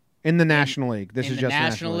 In the National League. This in is the just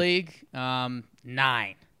National League,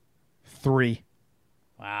 9. 3.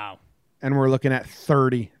 Wow. And we're looking at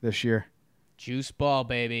 30 this year. Juice ball,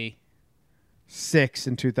 baby. 6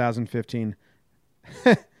 in 2015.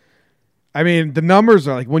 I mean, the numbers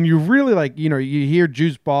are like, when you really you hear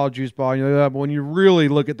juice ball, but when you really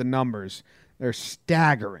look at the numbers, they're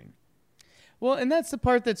staggering. Well, and that's the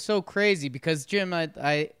part that's so crazy because, Jim,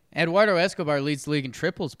 Eduardo Escobar leads the league in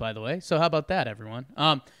triples, by the way. So how about that, everyone?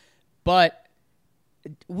 But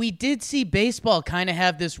we did see baseball kind of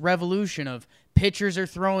have this revolution of pitchers are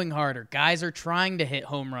throwing harder, guys are trying to hit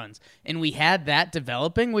home runs, and we had that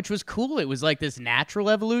developing, which was cool. It was like this natural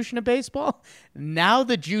evolution of baseball. Now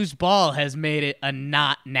the juice ball has made it a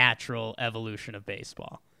not natural evolution of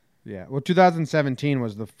baseball. Yeah, well, 2017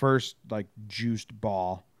 was the first juiced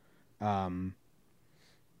ball, and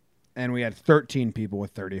we had 13 people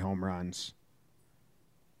with 30 home runs.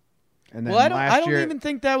 And then Well, I don't even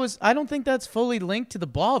think that was. I don't think that's fully linked to the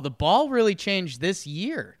ball. The ball really changed this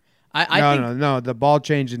year. No. The ball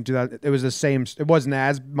changed in 2000. It was the same. It wasn't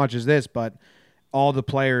as much as this, but all the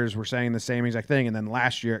players were saying the same exact thing. And then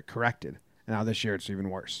last year it corrected. And now this year it's even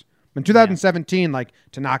worse. In 2017,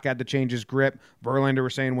 to knock out the changes grip, Verlander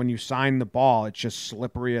was saying when you sign the ball, it's just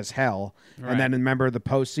slippery as hell. Right. And then remember the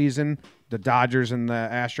postseason, the Dodgers and the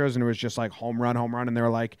Astros, and it was just like home run, and they were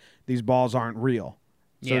like, these balls aren't real.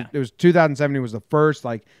 So it was 2017 was the first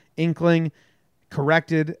inkling,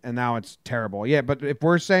 corrected, and now it's terrible. Yeah, but if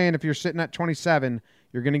we're saying if you're sitting at 27,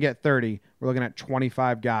 you're going to get 30. We're looking at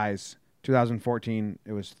 25 guys. 2014,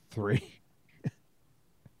 it was 3.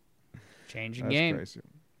 Changing game. Crazy.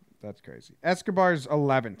 That's crazy. Escobar's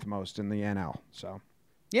 11th most in the NL. So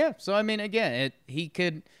yeah. So I mean, again, he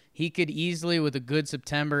could easily with a good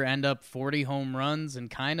September end up 40 home runs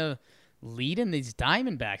and kind of leading these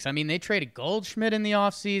Diamondbacks. I mean, they traded Goldschmidt in the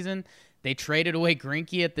offseason. They traded away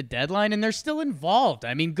Greinke at the deadline, and they're still involved.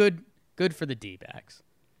 I mean, good for the D-backs.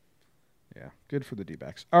 Yeah, good for the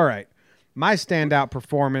D-backs. All right, my standout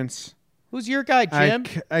performance. Who's your guy, Jim?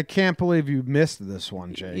 I can't believe you missed this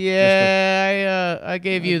one, Jake. Yeah, I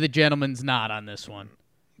gave you the gentleman's nod on this one.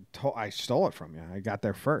 I stole it from you. I got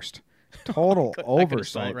there first. Total I oversight.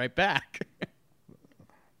 stole it right back.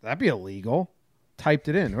 That'd be illegal. Typed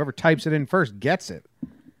it in. Whoever types it in first gets it.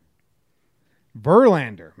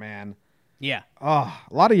 Verlander, man. Yeah. Oh,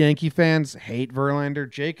 a lot of Yankee fans hate Verlander.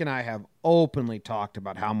 Jake and I have openly talked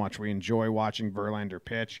about how much we enjoy watching Verlander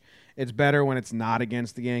pitch. It's better when it's not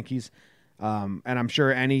against the Yankees. And I'm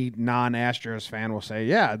sure any non-Astros fan will say,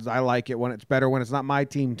 yeah, I like it when it's better when it's not my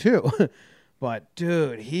team too. But,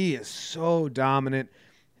 dude, he is so dominant.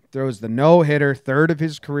 Throws the no-hitter, third of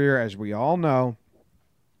his career, as we all know.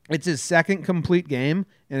 It's his second complete game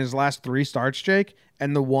in his last 3 starts, Jake,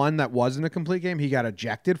 and the one that wasn't a complete game he got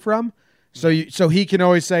ejected from. So he can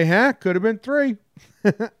always say, could have been 3.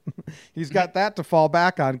 He's got that to fall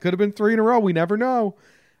back on. Could have been 3 in a row. We never know.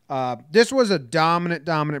 This was a dominant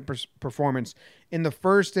performance. In the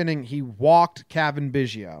first inning, he walked Kevin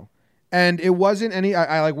Biggio. And it wasn't any –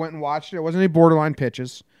 I went and watched it. It wasn't any borderline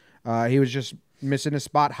pitches. He was just missing a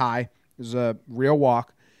spot high. It was a real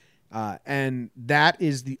walk. And that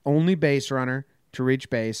is the only base runner to reach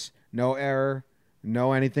base. No error,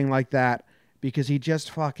 no anything like that, because he just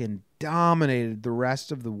fucking dominated the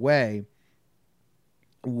rest of the way.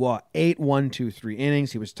 8, 1, 2, 3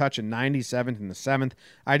 innings. He was touching 97th in the 7th.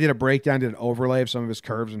 I did a breakdown, did an overlay of some of his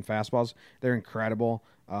curves and fastballs. They're incredible.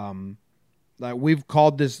 We've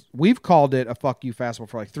called it a fuck you fastball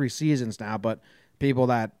for 3 seasons now, but people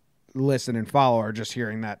that listen and follow are just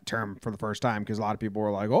hearing that term for the first time because a lot of people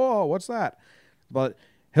were like, oh, what's that? But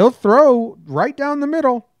he'll throw right down the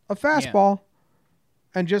middle a fastball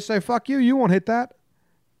and just say, fuck you, you won't hit that.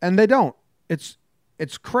 And they don't. It's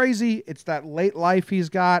crazy. It's that late life he's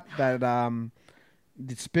got, that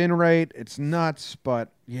the spin rate. It's nuts,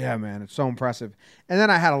 but yeah, man, it's so impressive. And then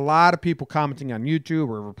I had a lot of people commenting on YouTube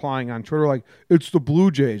or replying on Twitter like, it's the Blue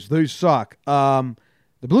Jays. They suck. The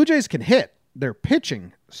Blue Jays can hit. Their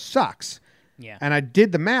pitching sucks. Yeah. And I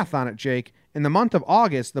did the math on it, Jake. In the month of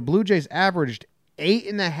August, the Blue Jays averaged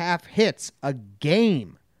 8.5 hits a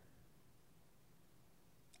game.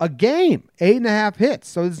 8.5 hits.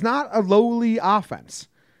 So it's not a lowly offense.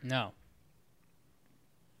 No.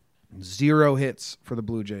 0 hits for the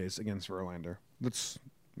Blue Jays against Verlander. It's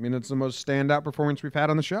the most standout performance we've had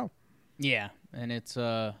on the show. Yeah, and it's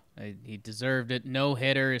he deserved it. No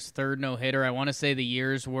hitter, his third no hitter. I want to say the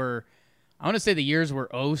years were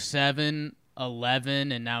 07,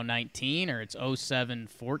 11, and now 19, or it's 07,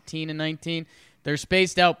 14, and 19. they're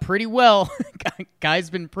spaced out pretty well. Guy's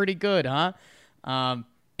been pretty good, huh?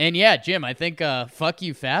 And yeah, Jim, I think fuck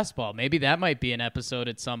you fastball. Maybe that might be an episode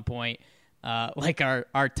at some point. Like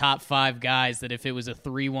our top 5 guys that if it was a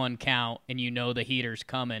 3-1 count and the heater's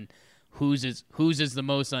coming, whose is the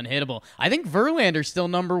most unhittable? I think Verlander's still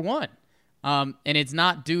number 1. And it's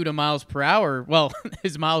not due to miles per hour. Well,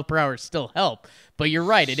 his miles per hour still help, but you're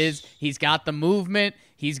right. It is. He's got the movement.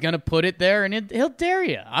 He's gonna put it there, and he'll dare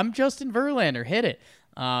you. I'm Justin Verlander. Hit it.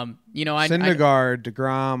 Syndergaard,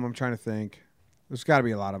 DeGrom. I'm trying to think. There's got to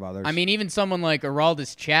be a lot of others. I mean, even someone like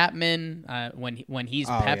Aroldis Chapman, when he's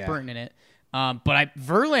peppering in it. But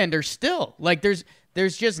Verlander still, like, there's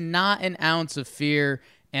just not an ounce of fear.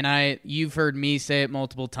 And you've heard me say it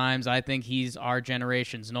multiple times. I think he's our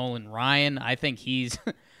generation's Nolan Ryan. I think he's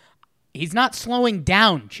not slowing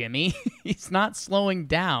down, Jimmy. He's not slowing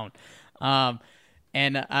down.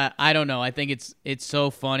 And I don't know. I think it's so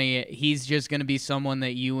funny. He's just going to be someone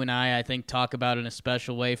that you and I think, talk about in a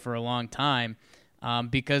special way for a long time.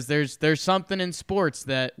 Because there's something in sports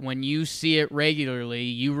that when you see it regularly,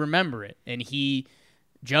 you remember it. And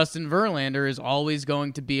Justin Verlander is always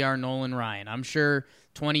going to be our Nolan Ryan. I'm sure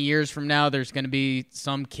 20 years from now, there's going to be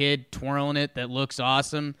some kid twirling it that looks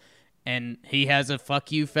awesome, and he has a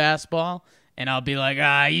fuck you fastball, and I'll be like,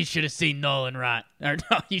 you should have seen Nolan Ryan. Or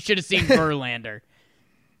no, you should have seen Verlander.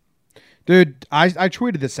 Dude, I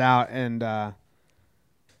tweeted this out, and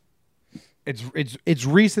it's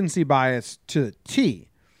recency bias to the T.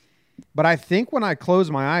 But I think when I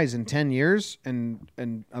close my eyes in 10 years and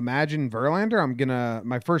imagine Verlander,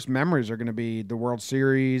 my first memories are gonna be the World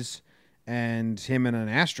Series and him in an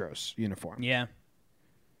Astros uniform. Yeah.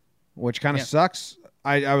 Which kind of sucks.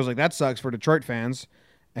 I was like, that sucks for Detroit fans.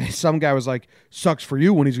 And some guy was like, sucks for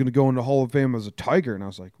you when he's going to go into Hall of Fame as a Tiger. And I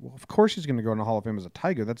was like, well, of course he's going to go into Hall of Fame as a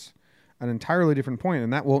Tiger. That's an entirely different point,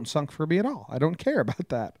 and that won't sunk for me at all. I don't care about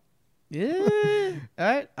that. Yeah,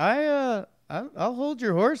 I'll hold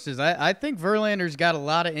your horses. I think Verlander's got a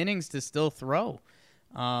lot of innings to still throw.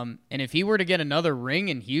 And if he were to get another ring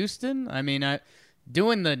in Houston, I mean,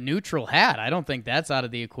 doing the neutral hat, I don't think that's out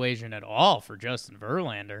of the equation at all for Justin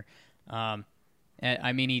Verlander. I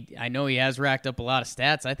mean, I know he has racked up a lot of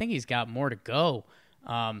stats. I think he's got more to go.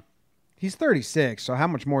 He's 36, so how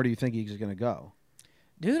much more do you think he's going to go?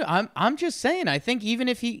 Dude, I'm just saying. I think even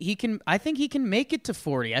if he can, I think he can make it to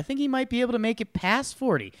 40. I think he might be able to make it past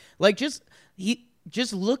 40. Like just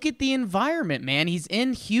look at the environment, man. He's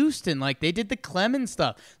in Houston. Like they did the Clemens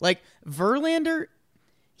stuff. Like Verlander,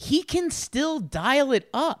 he can still dial it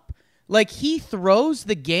up. Like he throws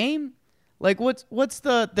the game. Like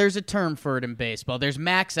there's a term for it in baseball. There's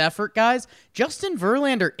max effort guys. Justin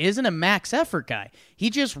Verlander isn't a max effort guy.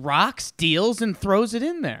 He just rocks, deals, and throws it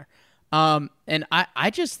in there. And I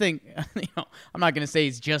just think, I'm not going to say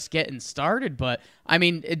he's just getting started, but I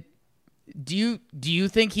mean, do you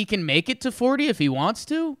think he can make it to 40 if he wants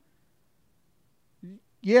to?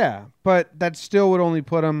 Yeah, but that still would only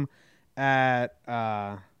put him at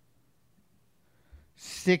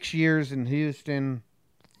 6 years in Houston,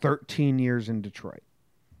 13 years in Detroit.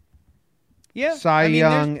 Yeah, Cy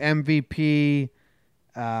Young, MVP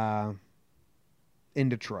in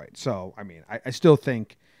Detroit. So, I mean, I still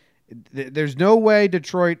think there's no way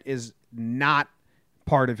Detroit is not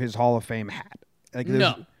part of his Hall of Fame hat. Like,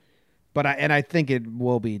 no. But I think it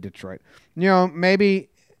will be Detroit. Maybe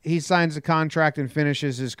he signs a contract and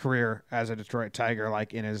finishes his career as a Detroit Tiger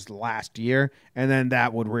like in his last year, and then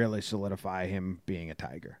that would really solidify him being a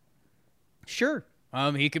Tiger. Sure.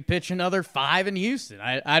 He could pitch another 5 in Houston.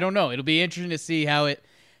 I don't know. It'll be interesting to see how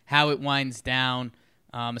it winds down,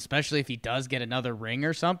 especially if he does get another ring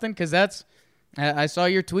or something, because I saw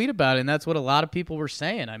your tweet about it, and that's what a lot of people were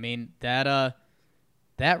saying. I mean, that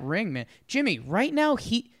ring, man. Jimmy, right now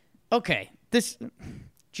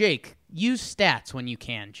Jake, use stats when you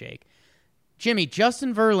can, Jake. Jimmy,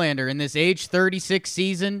 Justin Verlander in this age 36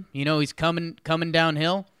 season, he's coming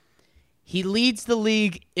downhill. He leads the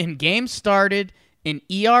league in games started, in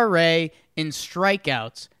ERA, in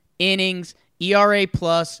strikeouts, innings, ERA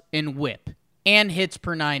plus, and whip, and hits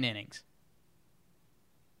per 9 innings.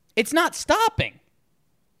 It's not stopping.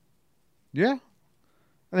 Yeah.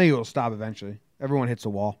 I think it will stop eventually. Everyone hits a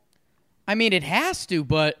wall. I mean, it has to,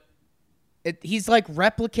 but he's like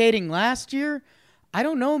replicating last year. I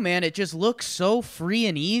don't know, man. It just looks so free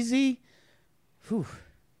and easy. Whew.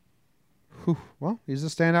 Well, he's a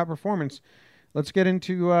standout performance. Let's get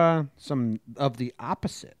into some of the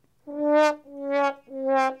opposite.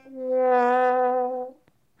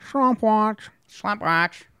 Slump Watch.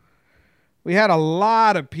 We had a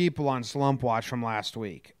lot of people on Slump Watch from last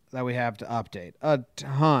week that we have to update. A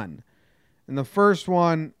ton. And the first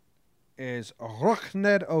one is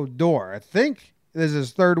Rougned Odor. I think this is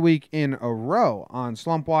his third week in a row on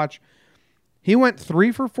Slump Watch. He went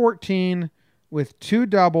 3 for 14 with 2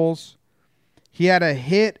 doubles. He had a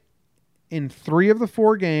hit in 3 of the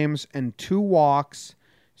 4 games and 2 walks.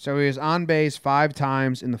 So he was on base 5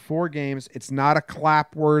 times in the 4 games. It's not a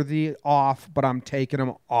clap-worthy off, but I'm taking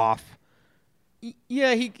him off.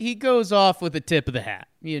 Yeah, he goes off with the tip of the hat.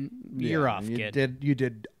 You're off, kid. You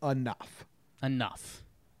did enough. Enough.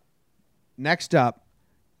 Next up,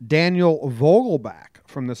 Daniel Vogelbach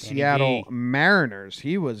from the Danny Seattle V. Mariners.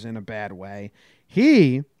 He was in a bad way.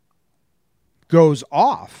 He goes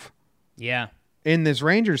off. Yeah. In this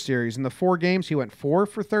Rangers series. In the 4 games, he went 4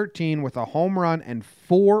 for 13 with a home run and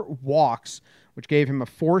 4 walks, which gave him a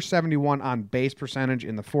 .471 on base percentage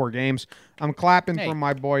in the 4 games. I'm clapping for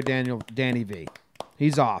my boy Danny V.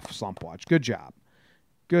 He's off Slump Watch. Good job.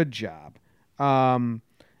 Good job.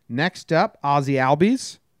 Next up, Ozzy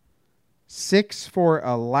Albies. 6 for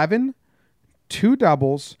 11, 2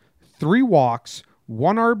 doubles, 3 walks,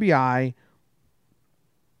 1 RBI.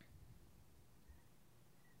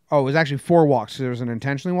 Oh, it was actually 4 walks. So there was an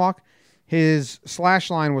intentionally walk. His slash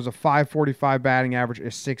line was a .545 batting average, a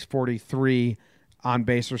 .643 on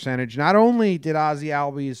base percentage. Not only did Ozzy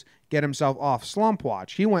Albies get himself off Slump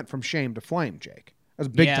Watch, he went from shame to flame, Jake. That's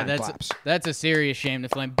big time claps. That's a serious shame to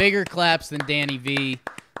flame. Bigger claps than Danny V.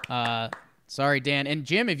 Sorry, Dan. And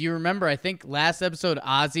Jim, if you remember, I think last episode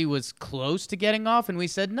Ozzy was close to getting off, and we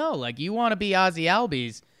said no. Like, you want to be Ozzy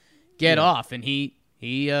Albies, get off, and he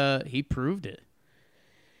proved it.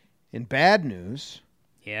 In bad news,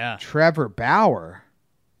 yeah, Trevor Bauer,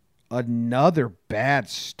 another bad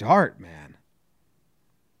start, man.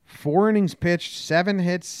 4 innings pitched, 7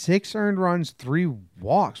 hits, 6 earned runs, 3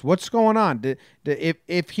 walks. What's going on?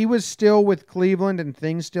 If he was still with Cleveland and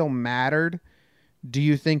things still mattered, do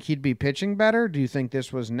you think he'd be pitching better? Do you think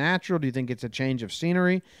this was natural? Do you think it's a change of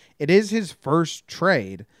scenery? It is his first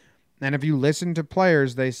trade. And if you listen to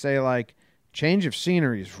players, they say, like, change of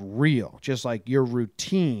scenery is real. Just like your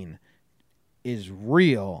routine is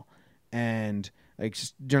real. And like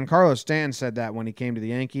Giancarlo Stanton said that when he came to the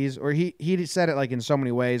Yankees, or he said it like in so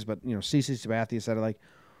many ways, but CC Sabathia said it like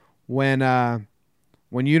when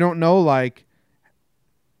you don't know like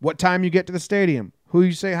what time you get to the stadium, who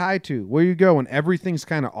you say hi to, where you go, and everything's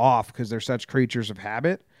kind of off because they're such creatures of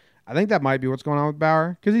habit. I think that might be what's going on with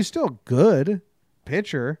Bauer because he's still a good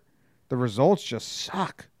pitcher. The results just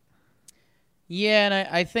suck. Yeah, and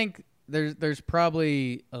I think there's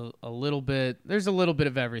probably a little bit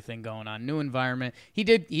of everything going on. New environment. He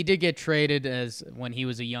did get traded as when he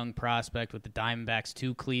was a young prospect with the Diamondbacks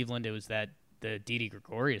to Cleveland. It was the Didi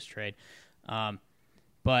Gregorius trade.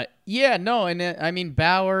 But yeah, no, and I mean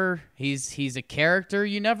Bauer, he's a character.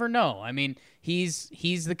 You never know. I mean, he's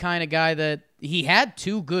the kind of guy that he had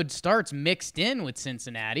 2 good starts mixed in with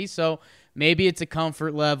Cincinnati. So maybe it's a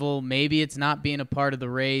comfort level. Maybe it's not being a part of the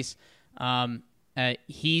race.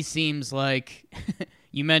 He seems like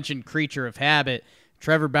you mentioned creature of habit.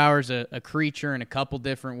 Trevor Bauer's a creature in a couple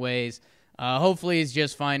different ways. Hopefully he's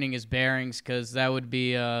just finding his bearings because that would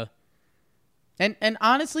be And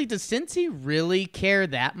honestly, does Cincy really care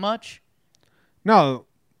that much? No,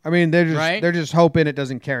 I mean they're Right? just hoping it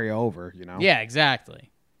doesn't carry over, Yeah,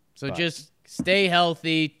 exactly. So just stay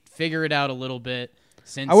healthy, figure it out a little bit.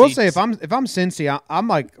 Cincy, I will say if I'm Cincy, I'm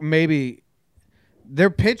like maybe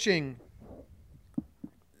they're pitching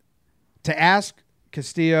to ask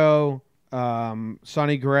Castillo,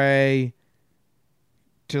 Sonny Gray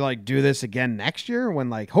to like do this again next year when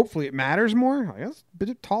like hopefully it matters more. I guess a bit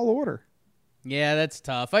of tall order. Yeah, that's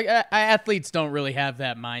tough. Athletes don't really have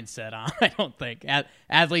that mindset on. I don't think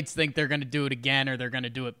athletes think they're going to do it again or they're going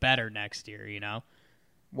to do it better next year.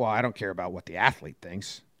 Well, I don't care about what the athlete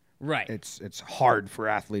thinks. Right. It's hard for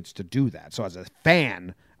athletes to do that. So as a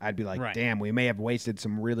fan, I'd be like, Right. damn, we may have wasted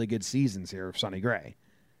some really good seasons here of Sonny Gray.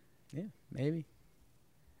 Yeah, maybe.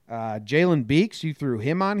 Jalen Beeks, you threw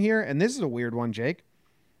him on here, and this is a weird one, Jake.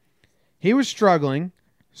 He was struggling,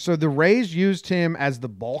 so the Rays used him as the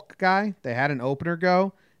bulk guy. They had an opener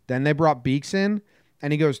go. Then they brought Beeks in,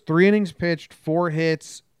 and he goes 3 innings pitched, 4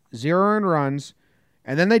 hits, 0 earned runs,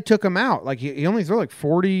 and then they took him out. Like he only threw like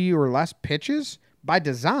 40 or less pitches by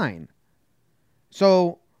design.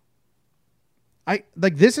 So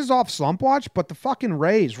this is off Slump Watch, but the fucking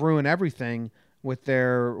Rays ruin everything with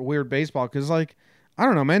their weird baseball because, like, I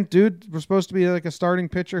don't know, man. Dude, we're supposed to be like a starting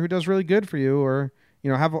pitcher who does really good for you, or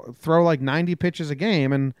throw like 90 pitches a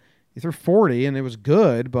game, and you threw 40, and it was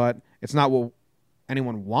good, but it's not what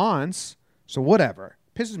anyone wants. So whatever,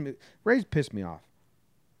 Rays piss me off.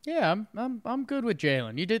 Yeah, I'm good with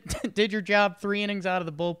Jalen. You did your job 3 innings out of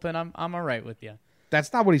the bullpen. I'm all right with you.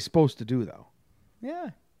 That's not what he's supposed to do, though. Yeah.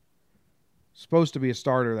 Supposed to be a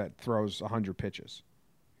starter that throws 100 pitches.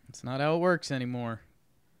 That's not how it works anymore.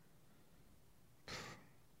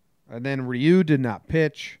 And then Ryu did not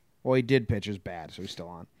pitch. Well, he did pitch. It was bad, so he's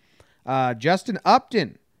still on. Justin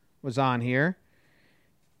Upton was on here.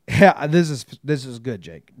 Yeah, this is good,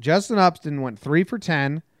 Jake. Justin Upton went 3 for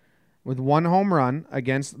 10 with 1 home run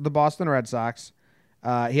against the Boston Red Sox.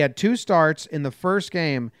 He had 2 starts. In the first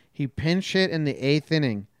game, he pinch hit in the 8th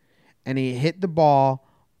inning, and he hit the ball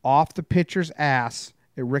off the pitcher's ass.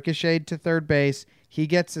 It ricocheted to third base. He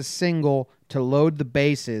gets a single to load the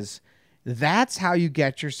bases. That's how you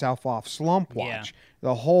get yourself off slump watch. Yeah.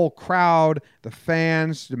 The whole crowd, the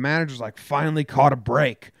fans, the manager's like, finally caught a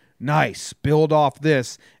break. Nice. Build off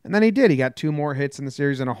this. And then he did. He got 2 more hits in the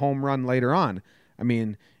series and a home run later on. I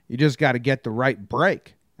mean, you just got to get the right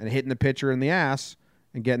break. And hitting the pitcher in the ass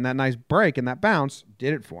and getting that nice break and that bounce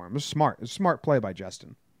did it for him. It was smart. It was a smart play by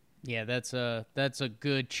Justin. Yeah, that's a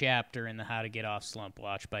good chapter in the How to Get Off Slump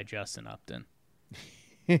Watch by Justin Upton.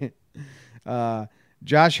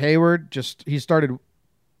 Josh Hayward he started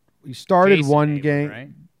Jason one Hayward, game. right?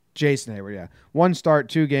 Jason Hayward, yeah. 1 start,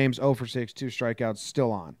 2 games, 0 for 6, 2 strikeouts,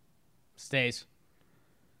 still on. Stays.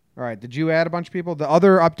 All right. Did you add a bunch of people? The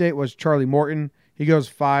other update was Charlie Morton. He goes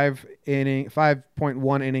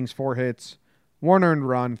 5.1 innings, 4 hits, 1 earned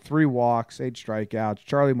run, 3 walks, 8 strikeouts.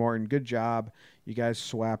 Charlie Morton, good job. You guys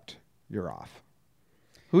swept. You're off.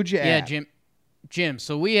 Who'd you add? Yeah, Jim.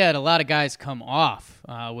 So we had a lot of guys come off,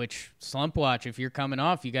 which slump watch. If you're coming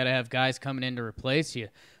off, you got to have guys coming in to replace you.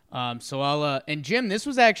 So I'll and Jim, this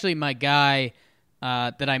was actually my guy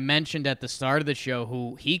that I mentioned at the start of the show,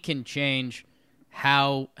 who he can change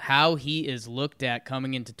how he is looked at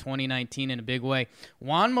coming into 2019 in a big way.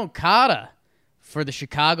 Juan Moncada for the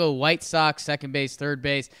Chicago White Sox, second base, third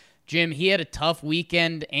base. Jim, he had a tough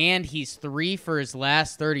weekend, and he's 3 for his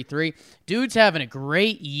last 33. Dude's having a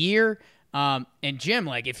great year. And Jim,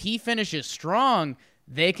 like, if he finishes strong,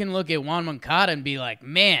 they can look at Juan Moncada and be like,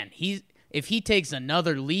 man, if he takes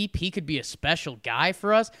another leap, he could be a special guy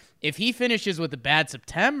for us. If he finishes with a bad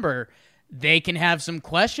September, they can have some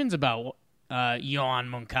questions about Juan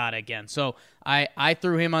Moncada again. So I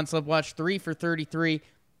threw him on Slip Watch, 3 for 33.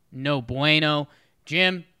 No bueno.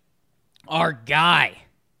 Jim, our guy,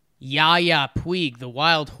 Yaya Puig, the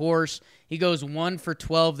wild horse, he goes 1 for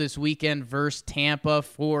 12 this weekend versus Tampa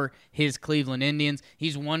for his Cleveland Indians.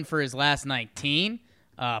 He's 1 for his last 19.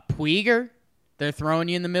 Puiger, they're throwing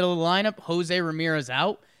you in the middle of the lineup. Jose Ramirez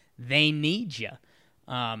out. They need you.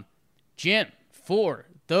 Jim, for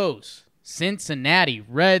those Cincinnati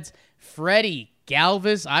Reds, Freddie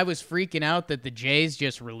Galvis, I was freaking out that the Jays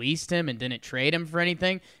just released him and didn't trade him for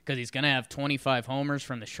anything because he's going to have 25 homers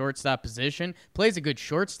from the shortstop position. Plays a good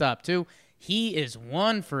shortstop, too. He is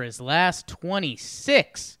 1 for his last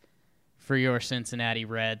 26 for your Cincinnati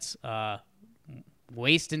Reds.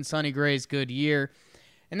 Wasting Sonny Gray's good year.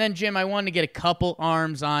 And then, Jim, I wanted to get a couple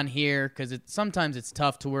arms on here because sometimes it's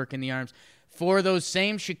tough to work in the arms. For those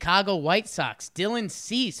same Chicago White Sox, Dylan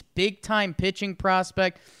Cease, big-time pitching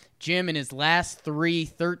prospect. Jim, in his last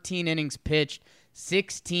 13 innings pitched,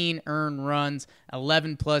 16 earned runs,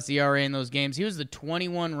 11-plus ERA in those games. He was the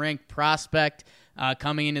 21-ranked prospect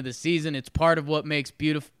coming into the season. It's part of what makes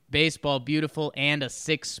baseball beautiful and a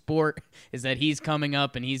sick sport is that he's coming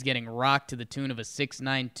up and he's getting rocked to the tune of a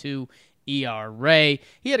 6.92 ERA.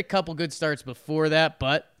 He had a couple good starts before that,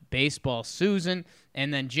 but baseball Susan.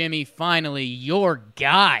 And then, Jimmy, finally, your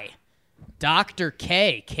guy, Dr.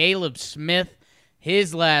 K, Caleb Smith.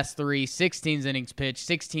 His last 16 innings pitched,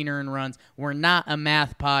 16 earned runs. We're not a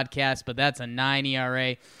math podcast, but that's a 9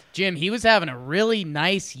 ERA. Jim, he was having a really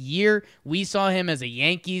nice year. We saw him as a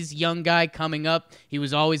Yankees young guy coming up. He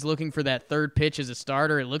was always looking for that third pitch as a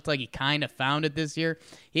starter. It looked like he kind of found it this year.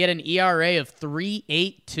 He had an ERA of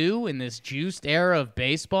 3.82 in this juiced era of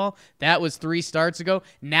baseball. That was 3 starts ago.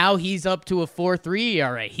 Now he's up to a 4.3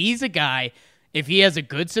 ERA. He's a guy. If he has a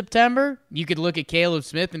good September, you could look at Caleb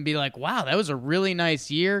Smith and be like, wow, that was a really nice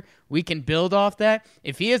year. We can build off that.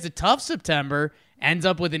 If he has a tough September, ends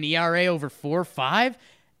up with an ERA over 4.5,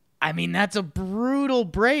 I mean, that's a brutal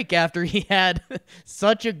break after he had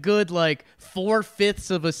such a good,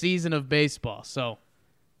 4/5 of a season of baseball. So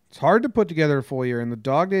it's hard to put together a full year. In the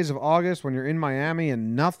dog days of August when you're in Miami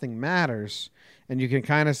and nothing matters, and you can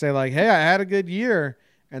kind of say, hey, I had a good year.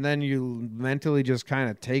 And then you mentally just kind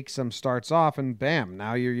of take some starts off, and bam,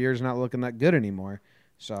 now your year's not looking that good anymore.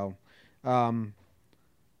 So, if I'm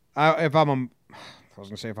a Marlins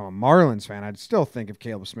fan, I'd still think of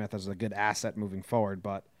Caleb Smith as a good asset moving forward,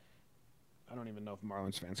 but I don't even know if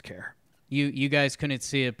Marlins fans care. You guys couldn't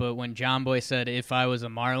see it, but when John Boy said if I was a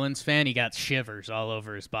Marlins fan, he got shivers all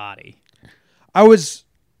over his body.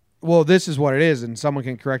 Well, this is what it is, and someone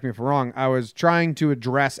can correct me if I'm wrong. I was trying to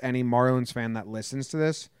address any Marlins fan that listens to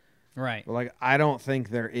this. Right. But, like, I don't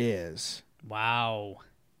think there is. Wow.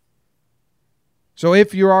 So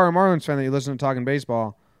if you are a Marlins fan that you listen to Talking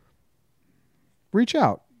Baseball, reach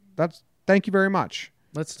out. Thank you very much.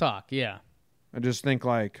 Let's talk, yeah. I just think,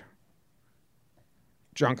 like,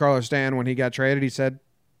 Giancarlo Stanton, when he got traded, he said,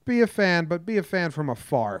 be a fan, but be a fan from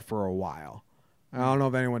afar for a while. I don't know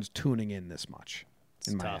if anyone's tuning in this much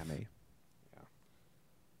in tough. Miami.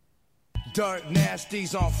 Dirt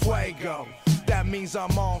nasties on fuego. That means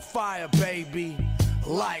I'm on fire, baby.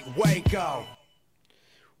 Like Waco.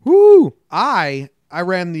 Woo! I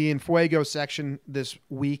ran the Infuego section this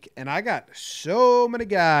week, and I got so many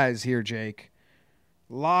guys here, Jake.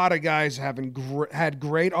 A lot of guys had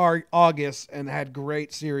great August and had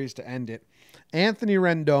great series to end it. Anthony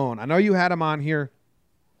Rendon, I know you had him on here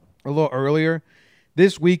a little earlier.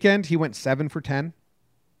 This weekend, he went 7 for 10.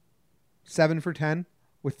 7 for 10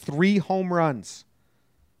 with 3 home runs.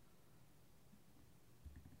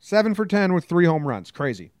 7 for 10 with 3 home runs.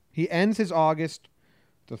 Crazy. He ends his August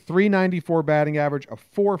with a 394 batting average, a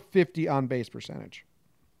 450 on base percentage.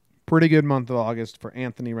 Pretty good month of August for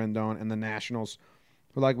Anthony Rendon and the Nationals,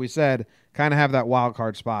 who, like we said, kind of have that wild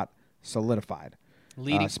card spot solidified.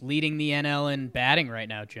 Leading the NL in batting right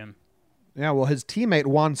now, Jim. Yeah, well, his teammate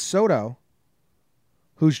Juan Soto,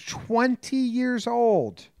 who's 20 years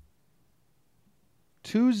old,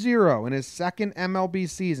 2-0 in his second MLB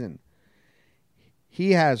season.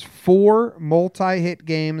 He has 4 multi-hit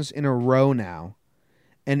games in a row now.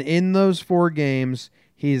 And in those 4 games,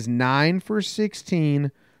 he's 9 for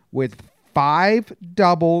 16 with 5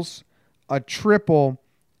 doubles, a triple,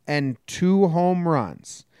 and 2 home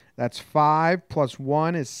runs. That's 5 plus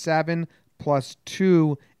 1 is 7 plus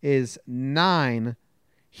 2 is 9.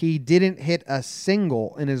 He didn't hit a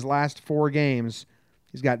single in his last 4 games.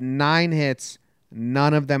 He's got 9 hits,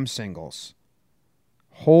 none of them singles.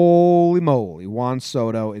 Holy moly, Juan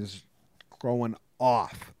Soto is going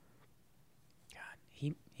off.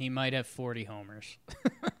 God, he might have 40 homers.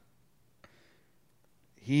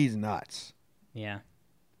 He's nuts. Yeah.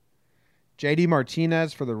 JD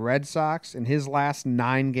Martinez for the Red Sox, in his last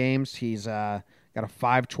 9 games, he's got a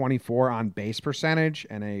 524 on base percentage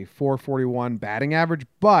and a 441 batting average.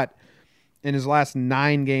 But in his last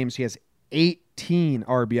 9 games, he has 18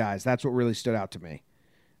 RBIs. That's what really stood out to me.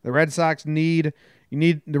 The Red Sox the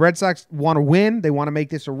Red Sox want to win. They want to make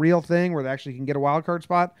this a real thing where they actually can get a wild card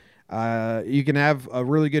spot. You can have a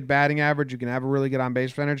really good batting average. You can have a really good on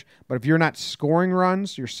base percentage. But if you're not scoring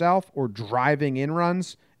runs yourself or driving in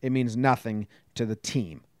runs, it means nothing to the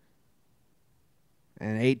team.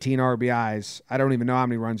 And 18 RBIs, I don't even know how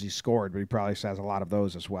many runs he scored, but he probably has a lot of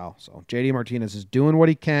those as well. So JD Martinez is doing what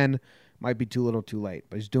he can. Might be too little too late,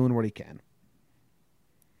 but he's doing what he can.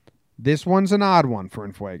 This one's an odd one for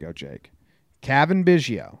Infuego, Jake. Kevin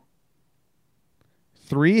Biggio.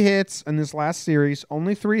 3 hits in this last series,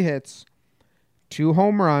 only 3 hits, 2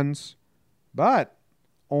 home runs, but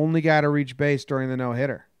only got to reach base during the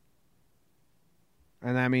no-hitter.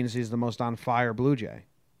 And that means he's the most on-fire Blue Jay.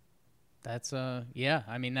 That's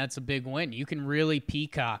that's a big win. You can really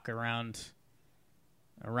peacock around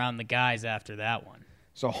the guys after that one.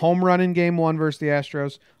 So home run in game 1 versus the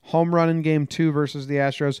Astros, home run in game 2 versus the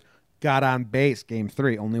Astros, got on base game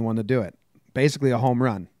 3, only one to do it. Basically a home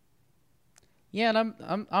run. Yeah,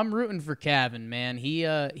 and I'm rooting for Kevin, man.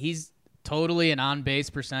 He's totally an on-base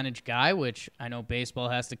percentage guy, which I know baseball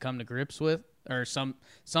has to come to grips with. Or some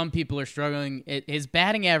people are struggling. His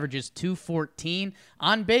batting average is 214,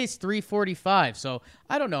 on base 345. So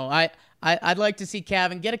I don't know. I'd like to see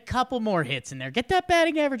Kevin get a couple more hits in there. Get that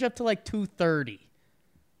batting average up to like 230.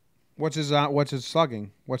 What's his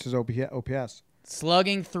slugging? What's his OPS?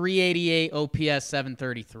 Slugging 388, OPS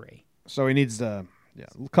 733. So he needs a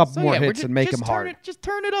couple more hits and make him hard. Just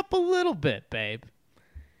turn it up a little bit, babe.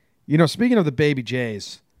 You know, speaking of the baby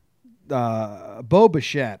Jays, Bo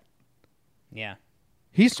Bichette. Yeah.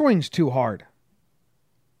 He swings too hard.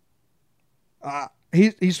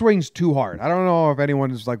 He swings too hard. I don't know if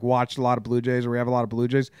anyone's like watched a lot of Blue Jays or we have a lot of Blue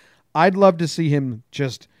Jays. I'd love to see him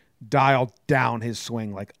just dial down his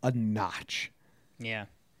swing like a notch. Yeah.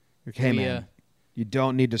 Okay, man. You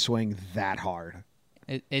don't need to swing that hard.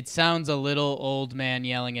 It sounds a little old man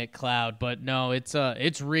yelling at cloud, but no,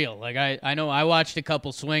 it's real. Like I know I watched a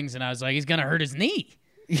couple swings and I was like, he's gonna hurt his knee.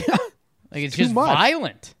 Yeah. Like it's just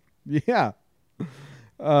violent. Yeah.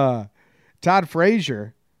 Todd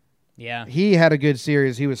Frazier. Yeah. He had a good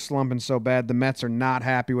series. He was slumping so bad. The Mets are not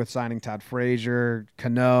happy with signing Todd Frazier,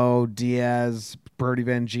 Cano, Diaz, Birdie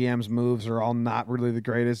Van GM's moves are all not really the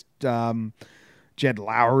greatest. Jed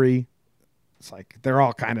Lowry. It's like they're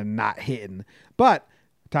all kind of not hitting. But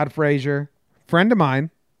Todd Frazier, friend of mine,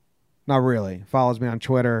 not really, follows me on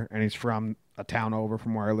Twitter, and he's from a town over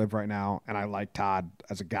from where I live right now, and I like Todd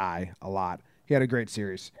as a guy a lot. He had a great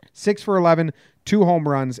series. 6 for 11, 2 home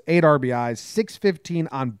runs, 8 RBIs, 615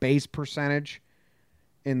 on base percentage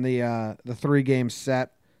in the 3-game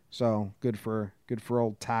set. So good for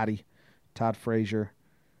old Todd Frazier,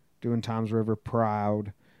 doing Tom's River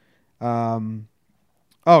proud.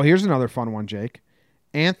 Here's another fun one, Jake.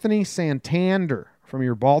 Anthony Santander from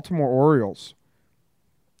your Baltimore Orioles.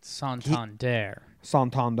 Santander.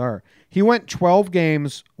 He went 12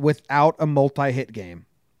 games without a multi-hit game.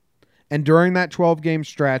 And during that 12-game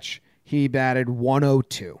stretch, he batted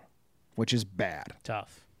 102, which is bad.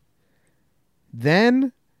 Tough.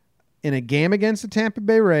 Then, in a game against the Tampa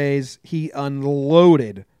Bay Rays, he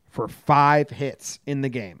unloaded for 5 hits in the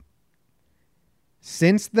game.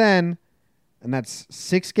 Since then, and that's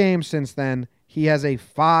 6 games since then, he has a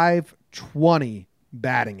 .520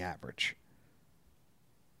 batting average.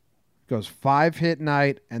 Goes 5 hit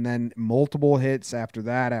night and then multiple hits after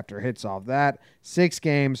that, after hits off that. 6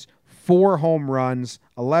 games, 4 home runs,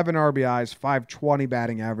 11 RBIs, .520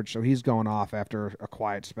 batting average. So he's going off after a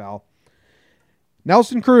quiet spell.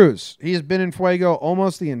 Nelson Cruz, he has been in Fuego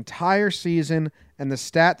almost the entire season. And the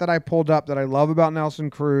stat that I pulled up that I love about Nelson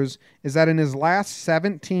Cruz is that in his last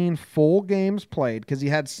 17 full games played, because he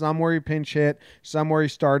had some where he pinch hit, some where he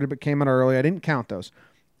started but came in early. I didn't count those.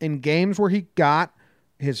 In games where he got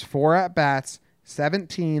his 4 at-bats,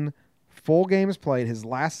 17 full games played, his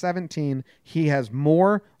last 17, he has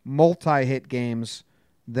more multi-hit games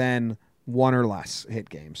than 1 or less hit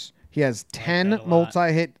games. He has 10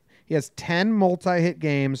 multi-hit. He has 10 multi-hit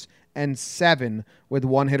games and 7 with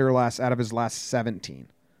 1 hit or less out of his last 17.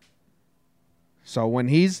 So when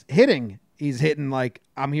he's hitting like,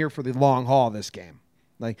 I'm here for the long haul this game.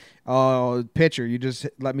 Like, oh, pitcher, you just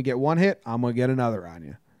let me get 1 hit, I'm going to get another on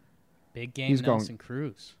you. Big game Nelson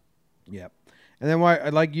Cruz. Yep. And then,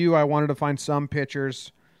 like you, I wanted to find some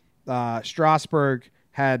pitchers. Strasburg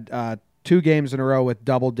had 2 games in a row with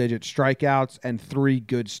double-digit strikeouts and 3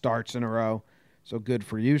 good starts in a row. So good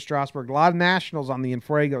for you, Strasburg. A lot of Nationals on the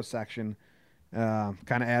Infuego section. Kind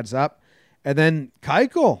of adds up. And then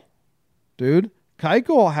Keuchel. Dude,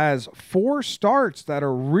 Keuchel has 4 starts that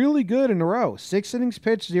are really good in a row. 6 innings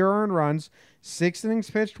pitched, 0 earned runs. 6 innings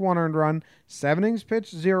pitched, 1 earned run. 7 innings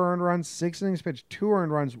pitched, 0 earned runs. 6 innings pitched, 2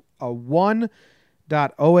 earned runs. A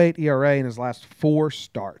 1.08 ERA in his last 4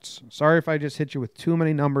 starts. Sorry if I just hit you with too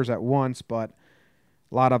many numbers at once, but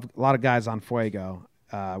a lot of guys on Fuego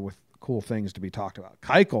with cool things to be talked about.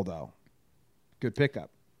 Keuchel, though, good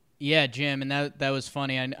pickup. Yeah, Jim, and that was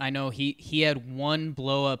funny. I know he had 1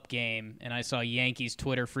 blow-up game, and I saw Yankees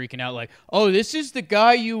Twitter freaking out like, oh, this is the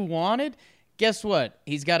guy you wanted? Guess what?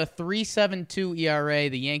 He's got a 3.72 ERA.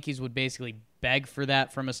 The Yankees would basically beg for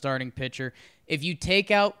that from a starting pitcher. If you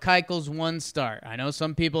take out Keuchel's 1 start, I know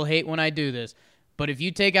some people hate when I do this, but if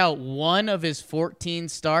you take out 1 of his 14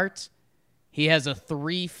 starts, he has a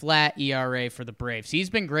 3 flat ERA for the Braves.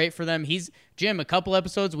 He's been great for them. Jim, a couple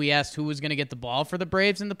episodes we asked who was going to get the ball for the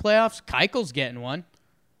Braves in the playoffs. Keuchel's getting one.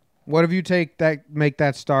 What if you make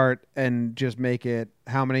that start and just make it,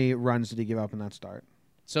 how many runs did he give up in that start?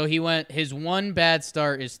 So his 1 bad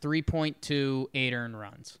start is 3.2 8 earned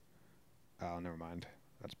runs. Oh, never mind.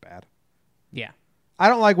 That's bad. Yeah. I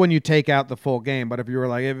don't like when you take out the full game, but if you were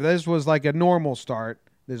like, if this was like a normal start,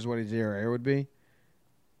 this is what his ERA would be.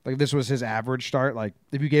 Like, this was his average start. Like,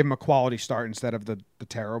 if you gave him a quality start instead of the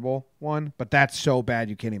terrible one, but that's so bad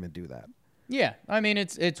you can't even do that. Yeah, I mean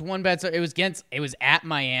it's 1 bad start. It was at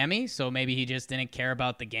Miami, so maybe he just didn't care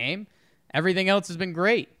about the game. Everything else has been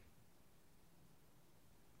great.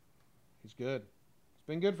 He's good. It's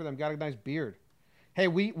been good for them. Got a nice beard. Hey,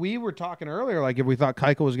 we were talking earlier, like if we thought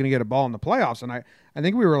Keuchel was going to get a ball in the playoffs, and I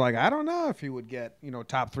think we were like, I don't know if he would get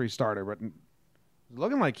top 3 starter, but it's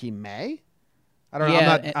looking like he may. I don't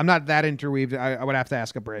know. I'm not that interweaved. I would have to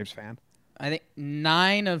ask a Braves fan. I think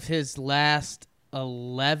 9 of his last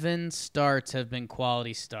 11 starts have been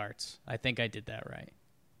quality starts. I think I did that right.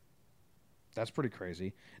 That's pretty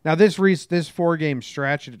crazy. Now, this 4-game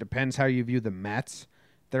stretch, it depends how you view the Mets.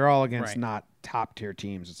 They're all against not top-tier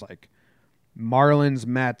teams. It's like Marlins,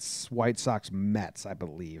 Mets, White Sox, Mets, I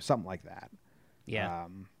believe. Something like that. Yeah.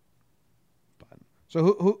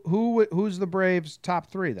 So who's the Braves' top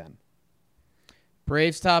 3 then?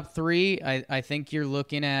 Braves top 3, I think you're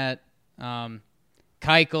looking at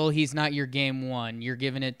Keuchel, he's not your game one. You're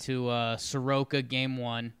giving it to Soroka game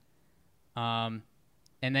one. And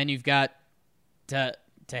then you've got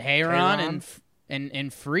Teheran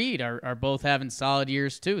and Fried are both having solid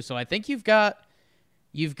years too. So I think you've got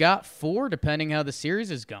 4 depending how the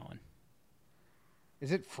series is going.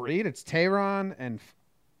 Is it Fried? It's Teheran and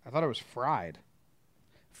I thought it was Fried.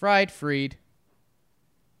 Fried.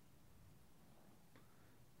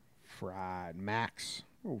 Max.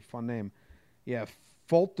 Oh, fun name. Yeah,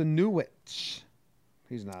 Foltynewicz.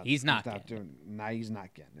 He's not getting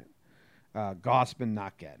it. Gossman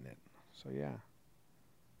not getting it. So yeah.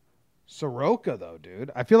 Soroka though, dude.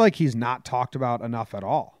 I feel like he's not talked about enough at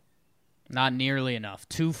all. Not nearly enough.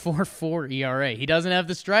 2.44 ERA. He doesn't have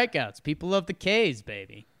the strikeouts. People love the K's,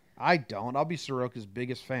 baby. I don't. I'll be Soroka's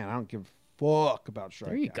biggest fan. I don't give a fuck about strikeouts.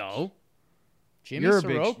 There you go. Jimmy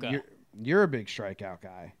Soroka. You're a big strikeout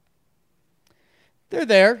guy. They're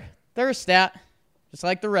there. They're a stat. Just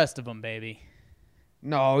like the rest of them, baby.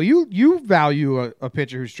 No, you value a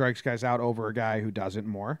pitcher who strikes guys out over a guy who doesn't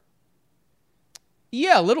more.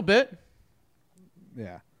 Yeah, a little bit.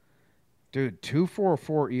 Yeah. Dude,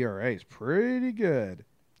 2.44 ERA is pretty good.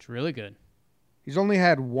 It's really good. He's only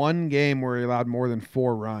had one game where he allowed more than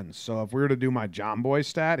 4 runs. So if we were to do my John Boy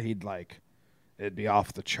stat, it'd be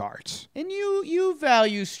off the charts. And you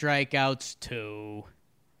value strikeouts too.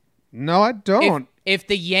 No, I don't. If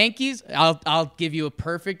the Yankees, I'll give you a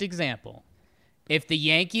perfect example. If the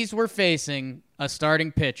Yankees were facing a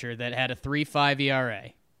starting pitcher that had a 3.5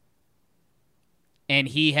 ERA and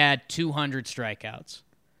he had 200 strikeouts,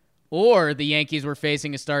 or the Yankees were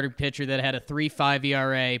facing a starting pitcher that had a 3.5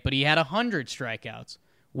 ERA but he had 100 strikeouts,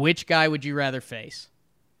 which guy would you rather face?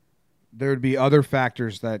 There would be other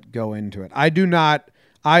factors that go into it. I do not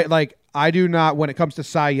when it comes to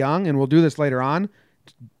Cy Young, and we'll do this later on,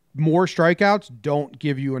 more strikeouts don't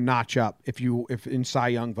give you a notch up if in Cy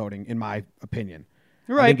Young voting, in my opinion.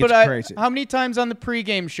 Right, but crazy. How many times on the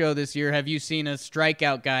pregame show this year have you seen a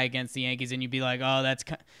strikeout guy against the Yankees and you'd be like, oh,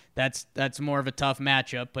 that's more of a tough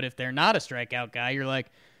matchup. But if they're not a strikeout guy, you're like,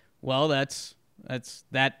 well, that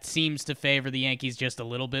seems to favor the Yankees just a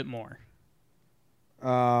little bit more.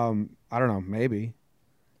 I don't know, maybe.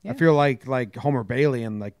 Yeah. I feel like Homer Bailey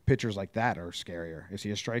and like pitchers like that are scarier. Is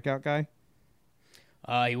he a strikeout guy?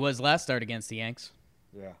 He was last start against the Yanks.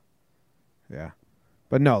 Yeah.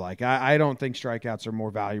 But no, I don't think strikeouts are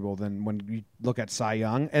more valuable than when you look at Cy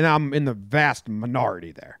Young, and I'm in the vast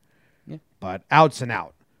minority there. Yeah. But outs and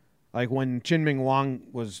out. Like when Chien-Ming Wang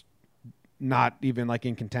was not even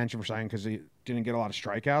in contention for Cy Young because he didn't get a lot of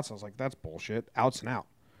strikeouts, I was like, that's bullshit. Outs and out.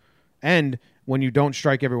 And when you don't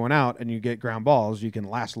strike everyone out and you get ground balls, you can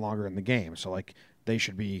last longer in the game. So they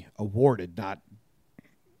should be awarded,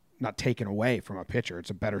 not taken away from a pitcher. It's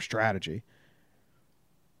a better strategy.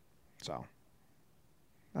 So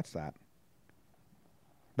that's that.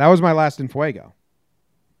 That was my last in Fuego.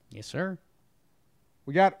 Yes, sir.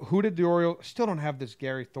 We got who did the Orioles still don't have this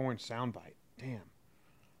Gary Thorne soundbite.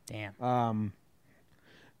 Damn.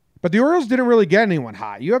 But the Orioles didn't really get anyone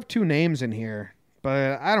hot. You have 2 names in here,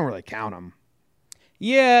 but I don't really count them.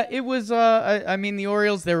 Yeah, it was. The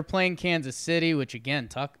Orioles, they were playing Kansas City, which again,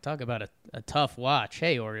 talk about a tough watch.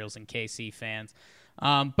 Hey, Orioles and KC fans.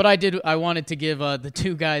 But I wanted to give the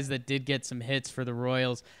 2 guys that did get some hits for the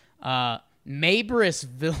Royals, Maybris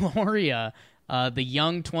Villoria, the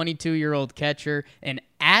young 22-year-old catcher, and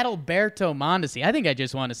Adalberto Mondesi. I think I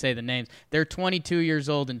just want to say the names. They're 22 years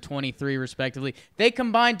old and 23, respectively. They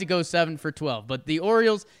combined to go 7 for 12. But the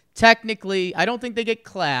Orioles, technically, I don't think they get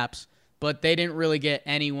claps, but they didn't really get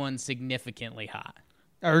anyone significantly hot.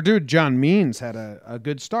 Our dude John Means had a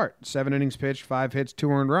good start. 7 innings pitched, 5 hits,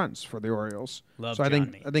 2 earned runs for the Orioles. Love so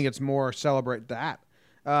John Means. I think it's more celebrate that.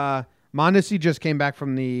 Mondesi just came back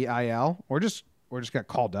from the IL, or just got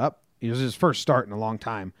called up. It was his first start in a long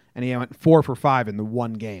time, and he went 4 for 5 in the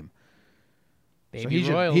one game. Baby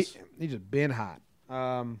so Royals. He's just been hot.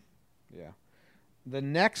 Yeah. The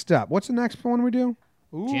next up, what's the next one we do?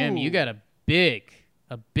 Ooh. Jim, you got a big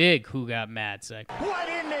who got mad segment. What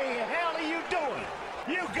in the hell are you doing?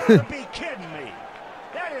 You gotta be kidding me.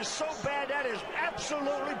 That is so bad. That is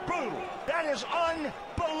absolutely brutal. That is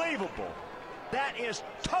unbelievable. That is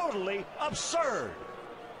totally absurd.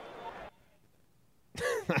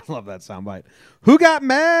 I love that soundbite. Who got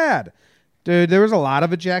mad? Dude, there was a lot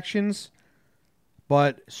of ejections,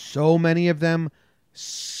 but so many of them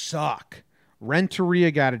suck. Renteria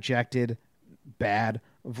got ejected. Bad.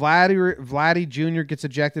 Vladdy Jr. gets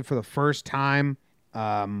ejected for the first time.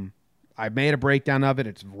 I made a breakdown of it.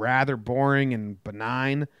 It's rather boring and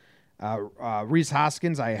benign. Rhys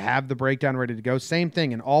Hoskins, I have the breakdown ready to go. Same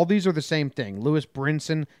thing, and all these are the same thing. Lewis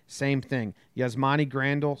Brinson, same thing. Yasmani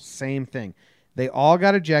Grandal, same thing. They all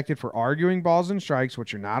got ejected for arguing balls and strikes,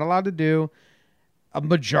 which you're not allowed to do. A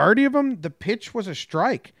majority of them, the pitch was a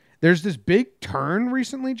strike. There's this big turn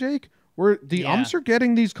recently, Jake, where the umps are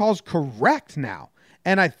getting these calls correct now.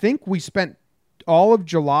 And I think we spent all of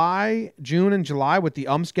June and July with the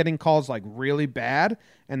umps getting calls like really bad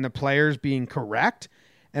and the players being correct.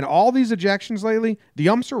 And all these ejections lately, the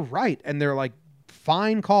umps are right, and they're like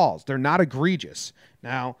fine calls. They're not egregious.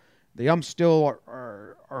 Now, the umps still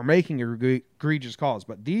are making egregious calls,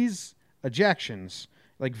 but these ejections,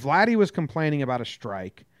 like Vladdy was complaining about a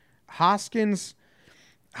strike. Hoskins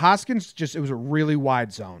just, it was a really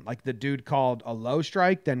wide zone. Like the dude called a low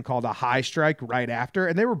strike, then called a high strike right after,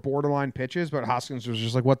 and they were borderline pitches, but Hoskins was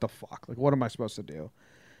just like, what the fuck? Like, what am I supposed to do?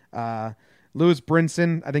 Lewis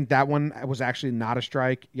Brinson, I think that one was actually not a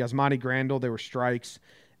strike. Yasmani Grandal, they were strikes.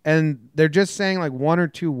 And they're just saying like one or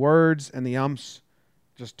two words, and the umps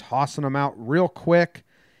just tossing them out real quick.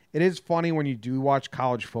 It is funny when you do watch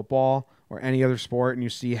college football or any other sport and you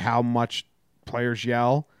see how much players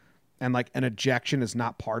yell, and like an ejection is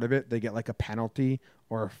not part of it. They get like a penalty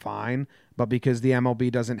or a fine. But because the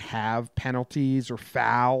MLB doesn't have penalties or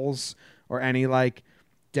fouls or any like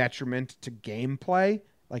detriment to gameplay,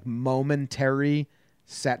 like momentary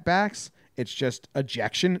setbacks, it's just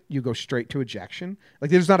ejection. You go straight to ejection. Like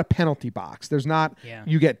there's not a penalty box. There's not,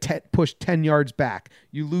 you get pushed 10 yards back.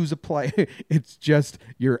 You lose a play. It's just,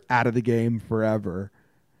 you're out of the game forever.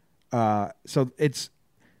 So it's,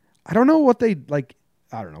 I don't know what they like.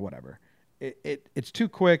 I don't know, whatever. It's too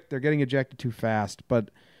quick. They're getting ejected too fast, but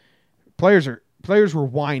players were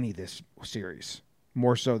whiny this series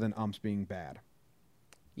more so than umps being bad.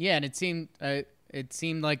 Yeah. And it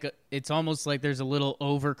seemed like it's almost like there's a little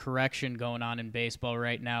overcorrection going on in baseball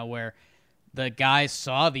right now where the guys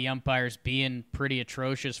saw the umpires being pretty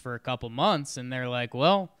atrocious for a couple months, and they're like,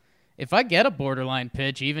 well, if I get a borderline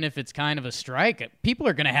pitch, even if it's kind of a strike, people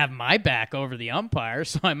are going to have my back over the umpire,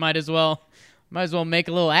 so I might as well make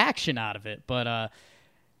a little action out of it. But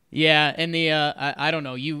yeah, and the I don't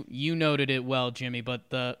know, you noted it well, Jimmy, but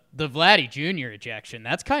the Vladdy Jr. ejection,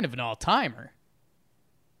 that's kind of an all-timer.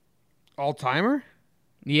 All-timer?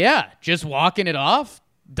 Yeah, just walking it off.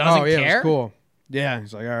 Doesn't care. It was cool. Yeah,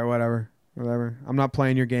 he's like, all right, whatever. I'm not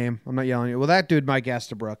playing your game. I'm not yelling at you. Well, that dude, Mike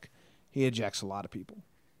Estabrook, he ejects a lot of people.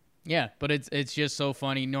 Yeah, but it's just so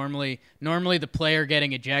funny. Normally the player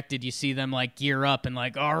getting ejected, you see them like gear up and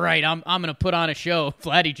like, all right, I'm gonna put on a show.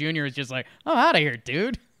 Vladdy Jr. is just like, I'm out of here,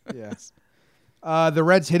 dude. Yes. The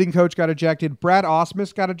Reds hitting coach got ejected. Brad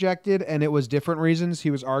Ausmus got ejected, and it was different reasons.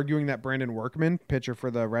 He was arguing that Brandon Workman, pitcher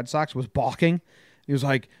for the Red Sox, was balking. He was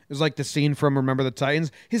like, it was like the scene from Remember the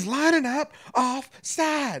Titans. He's lining up off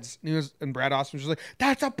sides. And Brad Ausmus was like,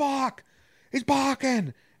 that's a balk. He's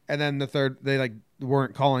balking. And then the third, they like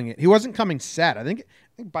weren't calling it. He wasn't coming set. I think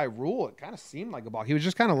by rule, it kind of seemed like a balk. He was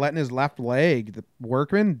just kind of letting his left leg, the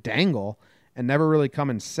Workman, dangle and never really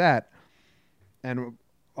coming set. And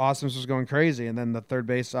Ausmus was going crazy, and then the third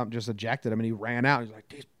base ump just ejected him, and he ran out. He's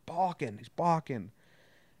like, he's balking.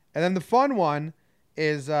 And then the fun one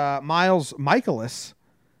is Miles Michaelis.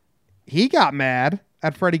 He got mad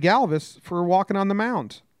at Freddie Galvis for walking on the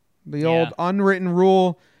mound. The old unwritten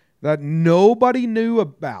rule that nobody knew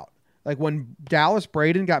about. Like when Dallas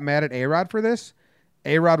Braden got mad at A-Rod for this,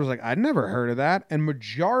 A-Rod was like, I'd never heard of that. And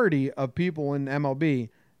majority of people in MLB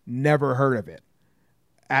never heard of it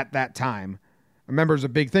at that time. I remember it was a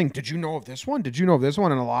big thing. Did you know of this one?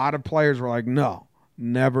 And a lot of players were like, no,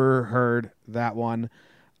 never heard that one.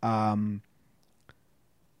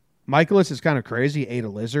 Michaelis is kind of crazy. He ate a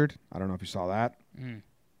lizard. I don't know if you saw that.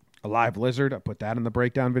 A live lizard. I put that in the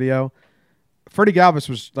breakdown video. Freddie Galvis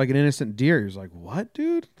was like an innocent deer. He was like, what,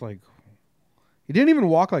 dude? Like, he didn't even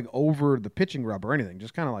walk like over the pitching rub or anything.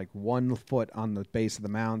 Just kind of like 1 foot on the base of the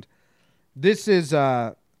mound. This is,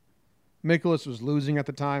 Michaelis was losing at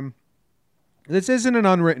the time. This isn't an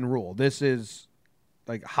unwritten rule. This is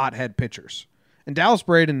like hothead pitchers. And Dallas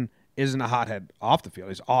Braden isn't a hothead off the field.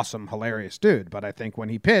 He's awesome, hilarious dude. But I think when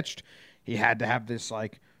he pitched, he had to have this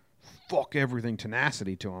like fuck everything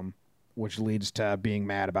tenacity to him, which leads to being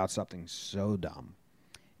mad about something so dumb.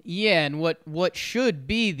 Yeah, and what should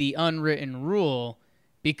be the unwritten rule,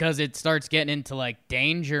 because it starts getting into like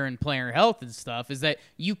danger and player health and stuff, is that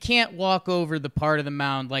you can't walk over the part of the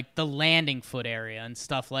mound like the landing foot area and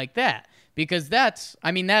stuff like that. Because that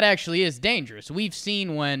actually is dangerous. We've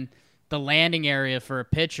seen when the landing area for a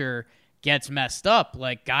pitcher gets messed up,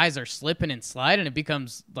 like guys are slipping and sliding, it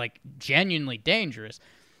becomes like genuinely dangerous.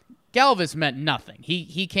 Galvis meant nothing.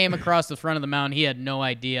 He came across the front of the mound. He had no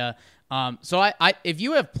idea. So I if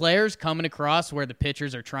you have players coming across where the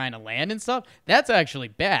pitchers are trying to land and stuff, that's actually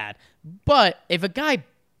bad. But if a guy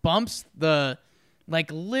bumps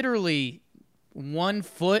literally 1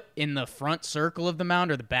 foot in the front circle of the mound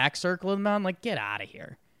or the back circle of the mound, get out of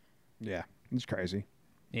here. Yeah, it's crazy.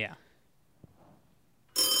 Yeah.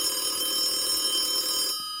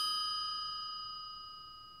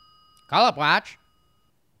 Call up, Watch.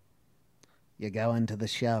 You're going to the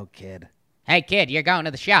show, kid. Hey, kid, you're going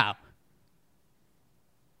to the show.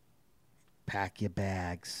 Pack your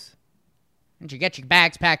bags. Why don't you get your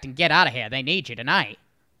bags packed and get out of here? They need you tonight.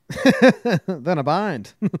 Then a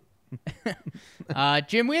bind.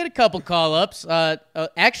 Jim, we had a couple call-ups.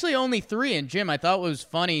 Actually, only 3. And, Jim, I thought it was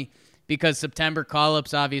funny because September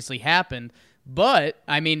call-ups obviously happened. But,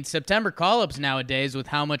 I mean, September call-ups nowadays with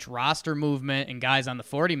how much roster movement and guys on the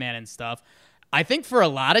 40-man and stuff, I think for a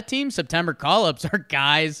lot of teams, September call-ups are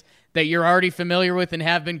guys that you're already familiar with and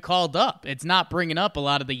have been called up. It's not bringing up a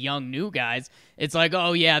lot of the young, new guys. It's like,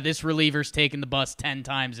 oh, yeah, this reliever's taken the bus 10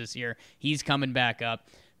 times this year. He's coming back up.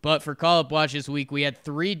 But for call-up watch this week, we had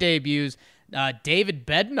 3 debuts. David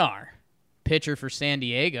Bednar, pitcher for San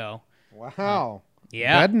Diego. Wow.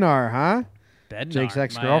 Yeah. Bednar, huh? Bednar. Jake's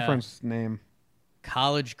ex-girlfriend's name.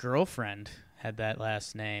 College girlfriend had that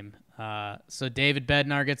last name. So David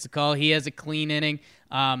Bednar gets the call. He has a clean inning.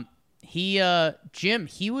 Jim,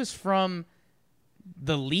 he was from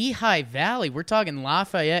the Lehigh Valley. We're talking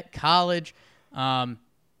Lafayette College.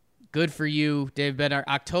 Good for you, David Bednar.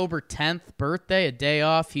 October 10th birthday, a day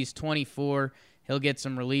off. He's 24. He'll get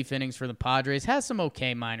some relief innings for the Padres. Has some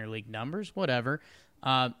okay minor league numbers, whatever.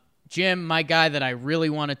 Jim, my guy that I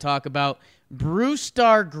really want to talk about,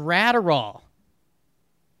 Brusdar Graterol.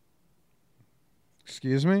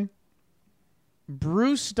 Excuse me?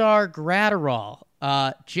 Brusdar Graterol.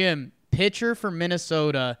 Jim, pitcher for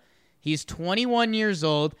Minnesota. He's 21 years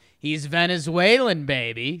old. He's Venezuelan,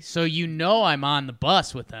 baby, so you know I'm on the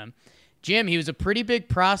bus with him. Jim, he was a pretty big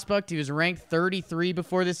prospect. He was ranked 33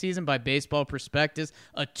 before the season by Baseball Prospectus,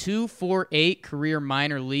 a 2.48 career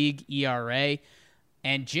minor league ERA.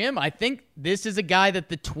 And, Jim, I think this is a guy that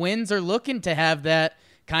the Twins are looking to have that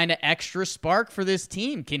kind of extra spark for this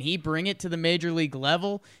team. Can he bring it to the major league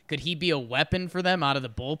level? Could he be a weapon for them out of the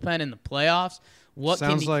bullpen in the playoffs?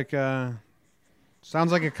 Sounds like a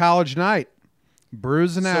college night.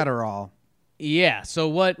 Brews and Adderall. Yeah, so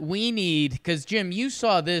what we need, because, Jim, you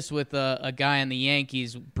saw this with a guy on the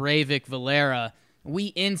Yankees, Breivik Valera. We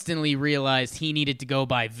instantly realized he needed to go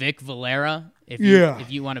by Vic Valera if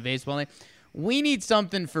you want a baseball name. We need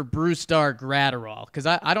something for Brusdar Graterol, because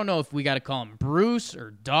I don't know if we got to call him Bruce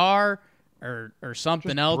or Dar or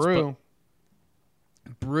something else. Brew.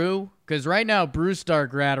 But Brew, because right now,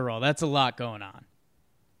 Brusdar Graterol, that's a lot going on.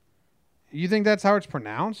 You think that's how it's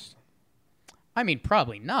pronounced? I mean,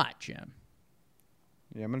 probably not, Jim.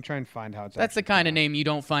 Yeah, I'm going to try and find how it's That's the kind of name you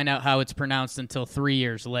don't find out how it's pronounced until 3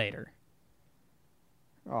 years later.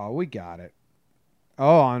 Oh, we got it.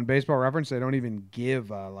 Oh, on Baseball Reference, they don't even give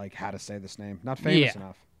how to say this name. Not famous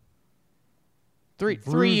enough.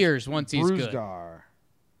 3 years once he's good. Brusdar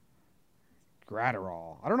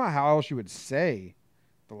Graterol. I don't know how else you would say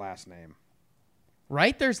the last name.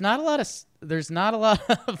 Right? There's not a lot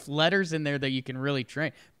of letters in there that you can really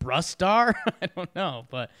train. Brusdar? I don't know,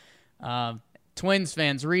 but Twins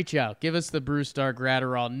fans, reach out. Give us the Brusdar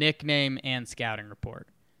Graterol nickname and scouting report.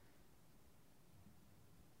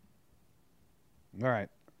 All right.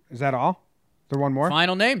 Is that all? Is there one more?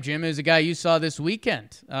 Final name, Jim, is a guy you saw this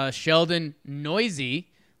weekend. Sheldon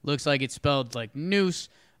Noisy. Looks like it's spelled like noose.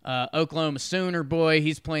 Oklahoma Sooner boy.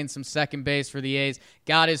 He's playing some second base for the A's.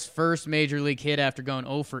 Got his first major league hit after going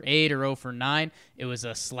 0 for 8 or 0 for 9. It was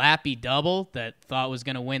a slappy double that thought was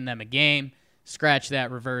going to win them a game. Scratch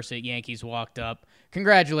that, reverse it. Yankees walked up.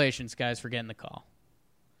 Congratulations, guys, for getting the call.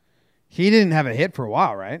 He didn't have a hit for a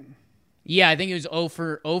while, right? Yeah, I think it was 0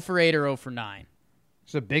 for 8 or 0 for 9.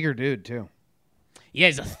 He's a bigger dude, too. Yeah,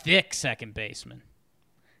 he's a thick second baseman.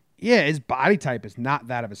 Yeah, his body type is not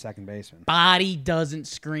that of a second baseman. Body doesn't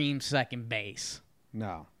scream second base.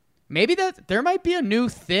 No. Maybe there might be a new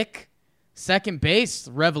thick second base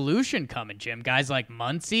revolution coming, Jim. Guys like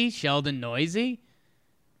Muncy, Sheldon Noisy.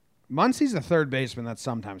 Muncy's a third baseman that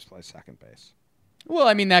sometimes plays second base. Well,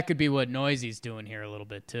 I mean, that could be what Noisy's doing here a little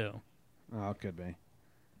bit, too. Oh, it could be.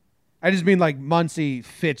 I just mean like Muncy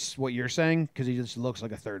fits what you're saying because he just looks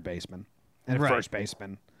like a third baseman and a first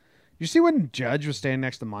baseman. You see when Judge was standing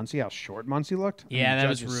next to Muncy, how short Muncy looked? Yeah, that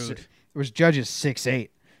was rude. It was Judge is 6'8".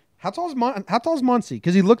 How tall is Muncy?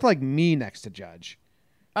 Because he looked like me next to Judge.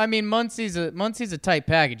 I mean, Muncie's a tight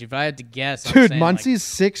package. If I had to guess, I'm Dude, saying, Muncie's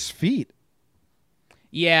 6 feet.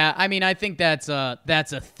 Yeah, I mean, I think that's a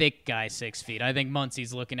thick guy, 6 feet. I think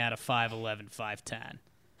Muncie's looking at a 5'11", 5'10".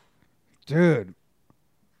 Dude.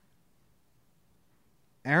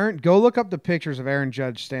 Aaron, go look up the pictures of Aaron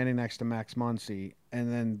Judge standing next to Max Muncy,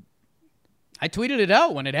 and then... I tweeted it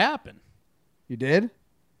out when it happened. You did?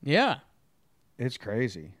 Yeah. It's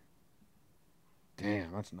crazy.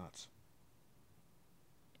 Damn, that's nuts.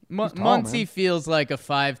 Muncie feels like a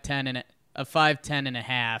 5'10" and a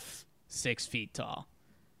half, 6 feet tall.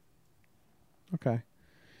 Okay.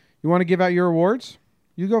 You want to give out your awards?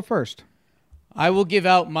 You go first. I will give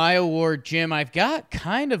out my award, Jim. I've got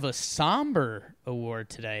kind of a somber award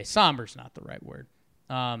today. Somber's not the right word.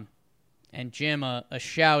 And Jim, a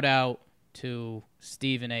shout out to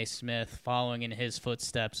Stephen A. Smith, following in his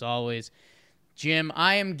footsteps always. Jim,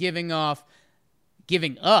 I am giving up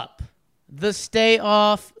the Stay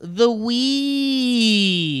Off the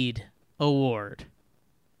Weed Award.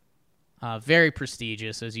 Very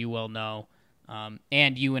prestigious, as you well know.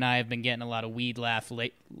 And you and I have been getting a lot of weed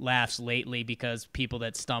laughs lately because people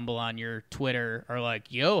that stumble on your Twitter are like,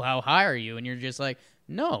 yo, how high are you? And you're just like,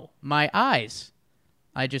 no, my eyes.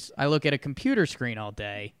 I look at a computer screen all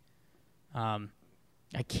day. I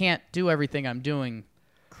can't do everything I'm doing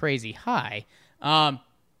crazy high.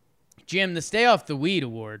 Jim, the Stay Off the Weed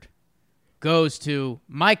Award goes to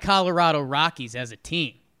my Colorado Rockies as a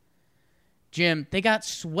team. Jim, they got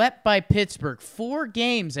swept by Pittsburgh 4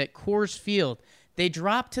 games at Coors Field. They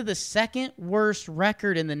dropped to the second worst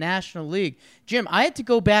record in the National League. Jim, I had to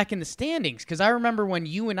go back in the standings because I remember when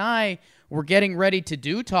you and I were getting ready to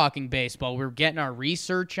do Talking Baseball, we were getting our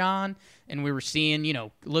research on, and we were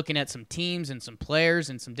seeing, looking at some teams and some players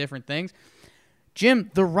and some different things.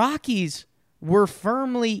 Jim, the Rockies were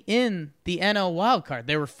firmly in the NL wildcard.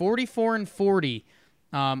 They were 44-40,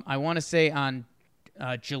 I want to say on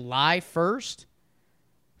July 1st,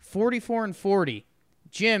 44-40.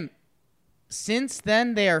 Jim, since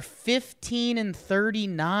then they are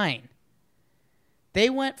 15-39. They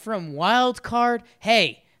went from wild card,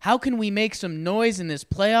 hey, how can we make some noise in this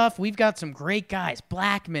playoff? We've got some great guys,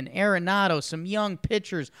 Blackmon, Arenado, some young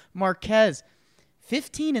pitchers, Marquez.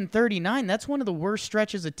 15-39, that's one of the worst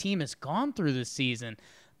stretches a team has gone through this season.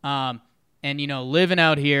 And, living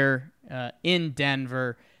out here in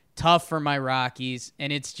Denver, tough for my Rockies,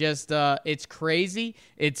 and it's just it's crazy.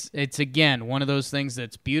 It's again one of those things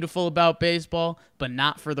that's beautiful about baseball, but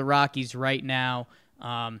not for the Rockies right now.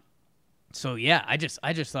 So yeah, I just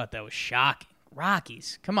thought that was shocking.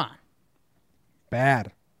 Rockies, come on,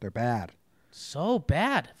 bad. They're bad. So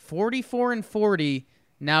bad. 44-40.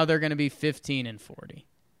 Now they're going to be 15-40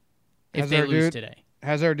 if they lose today.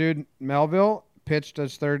 Has our dude Melville pitched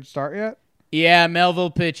his third start yet? Yeah,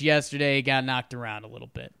 Melville pitched yesterday. He got knocked around a little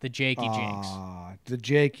bit. The Jakey Jinx. The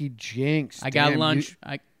Jakey Jinx. I got lunch.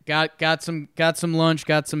 I got some lunch.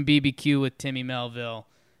 Got some BBQ with Timmy Melville.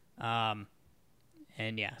 And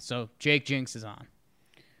yeah, so Jake Jinx is on.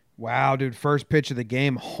 Wow, dude! First pitch of the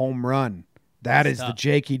game, home run. That is the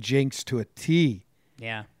Jakey Jinx to a T.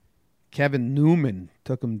 Yeah. Kevin Newman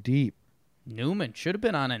took him deep. Newman should have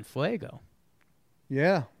been on Enfuego.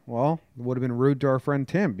 Yeah, well, it would have been rude to our friend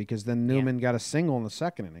Tim because then Newman got a single in the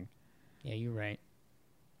second inning. Yeah, you're right.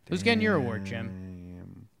 Who's getting your award,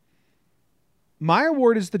 Jim? My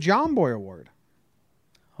award is the John Boy Award.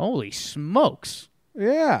 Holy smokes.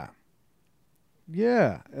 Yeah.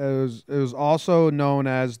 Yeah. It was also known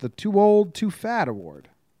as the Too Old, Too Fat Award.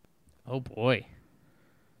 Oh, boy.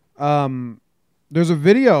 There's a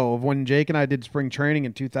video of when Jake and I did spring training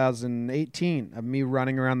in 2018 of me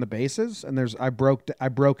running around the bases, and I broke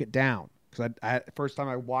it down because I first time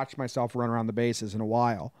I watched myself run around the bases in a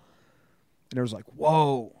while, and it was like,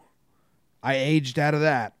 whoa, I aged out of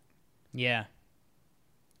that. Yeah.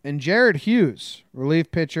 And Jared Hughes,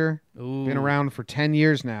 relief pitcher, Ooh. Been around for 10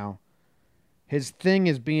 years now. His thing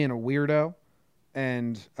is being a weirdo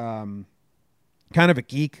and kind of a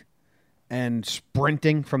geek. And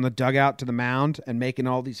sprinting from the dugout to the mound and making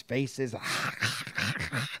all these faces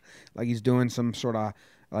like he's doing some sort of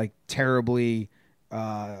like terrible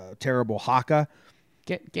haka.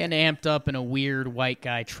 Getting amped up in a weird white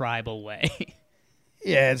guy tribal way.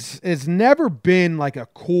 Yeah, it's never been like a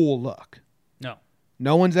cool look.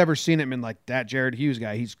 No one's ever seen it and been like, that Jared Hughes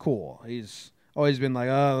guy, he's cool. He's always been like,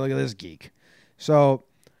 oh, look at this geek. So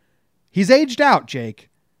he's aged out, Jake.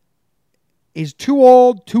 He's too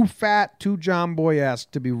old, too fat, too John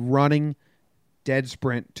Boy-esque to be running dead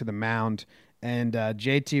sprint to the mound. And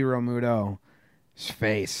JT Romuto's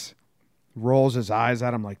face rolls his eyes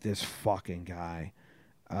at him like this fucking guy.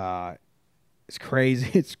 It's crazy.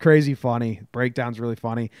 It's crazy funny. Breakdown's really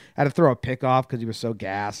funny. I had to throw a pick off because he was so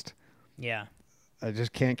gassed. Yeah. I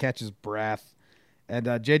just can't catch his breath. And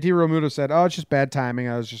JT Realmuto said, "Oh, it's just bad timing.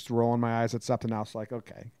 I was just rolling my eyes at something else." Like,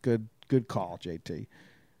 okay, good call, JT.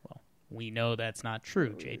 Well, we know that's not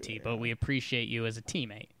true, JT, but we appreciate you as a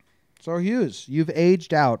teammate. So Hughes, you've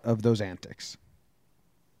aged out of those antics.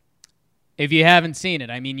 If you haven't seen it,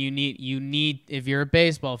 I mean, you need. If you're a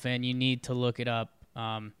baseball fan, you need to look it up.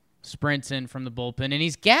 Sprints in from the bullpen, and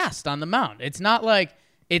he's gassed on the mound. It's not like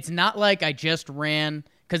I just ran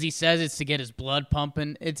because he says it's to get his blood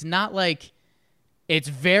pumping. It's not like. It's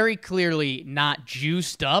very clearly not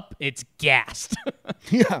juiced up. It's gassed.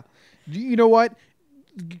 Yeah. You know what?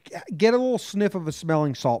 Get a little sniff of a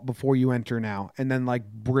smelling salt before you enter now, and then like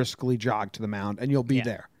briskly jog to the mound, and you'll be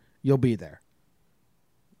there. You'll be there.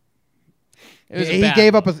 He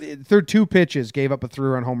gave up through 2 pitches, gave up a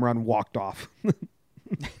 3-run home run, walked off.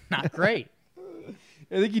 Not great.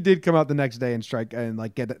 I think he did come out the next day and strike and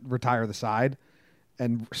like retire the side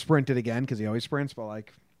and sprint it again because he always sprints, but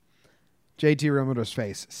like. JT Realmuto's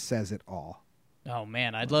face says it all. Oh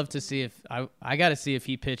man, I'd love to see if I got to see if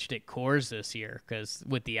he pitched at Coors this year because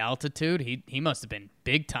with the altitude, he must have been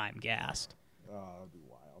big time gassed. Oh, that'd be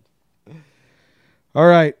wild. All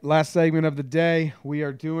right, last segment of the day. We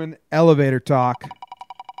are doing elevator talk.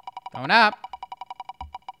 Going up.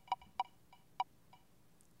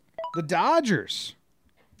 The Dodgers.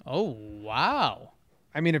 Oh wow.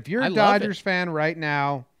 I mean, if you're a Dodgers fan right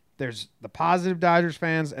now. There's the positive Dodgers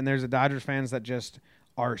fans, and there's the Dodgers fans that just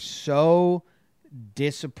are so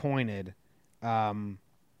disappointed.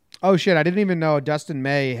 Oh, shit, I didn't even know Dustin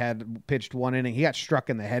May had pitched 1 inning. He got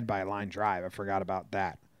struck in the head by a line drive. I forgot about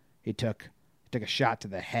that. He took a shot to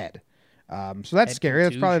the head. So that's scary.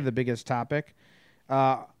 That's probably the biggest topic.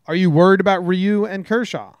 Are you worried about Ryu and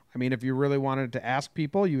Kershaw? I mean, if you really wanted to ask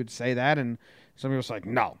people, you would say that, and some people are like,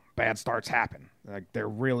 no, bad starts happen. Like they're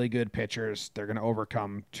really good pitchers. They're going to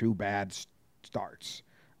overcome 2 bad starts.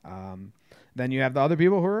 Then you have the other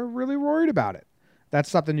people who are really worried about it. That's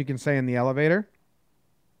something you can say in the elevator.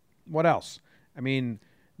 What else? I mean,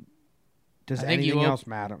 does anything else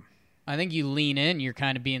matter? I think you lean in. You're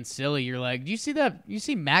kind of being silly. You're like, do you see that? You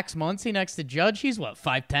see Max Muncy next to Judge? He's what,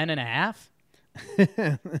 5'10" and a half?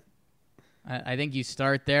 I think you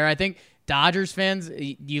start there. I think Dodgers fans,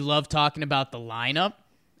 you love talking about the lineup.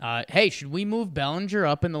 Hey, should we move Bellinger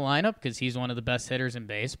up in the lineup because he's one of the best hitters in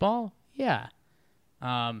baseball? Yeah.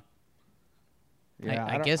 I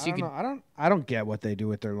guess you could. I don't get what they do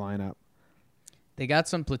with their lineup. They got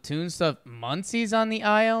some platoon stuff. Muncy's on the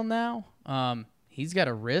IL now. He's got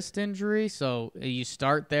a wrist injury, so you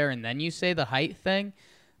start there and then you say the height thing.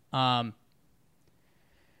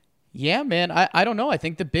 Yeah, man. I don't know. I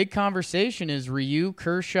think the big conversation is Ryu,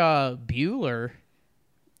 Kershaw, Buehler.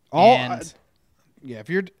 Yeah,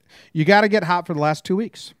 you got to get hot for the last 2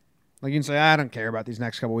 weeks. Like you can say, I don't care about these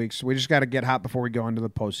next couple weeks. We just got to get hot before we go into the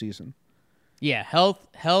postseason. Yeah,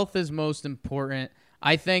 health is most important.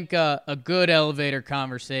 I think a good elevator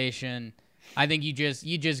conversation. I think you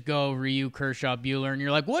just go Ryu, Kershaw, Buehler, and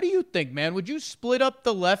you're like, what do you think, man? Would you split up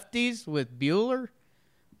the lefties with Buehler?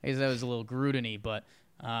 I guess that was a little Gruden-y, but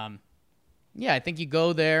yeah, I think you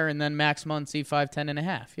go there and then Max Muncy 5'10" and a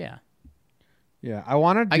half. Yeah. Yeah,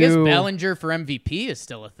 I guess Bellinger for MVP is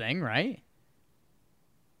still a thing, right?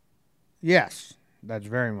 Yes, that's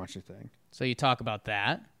very much a thing. So you talk about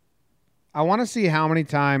that. I want to see how many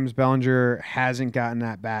times Bellinger hasn't gotten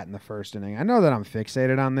that bat in the first inning. I know that I'm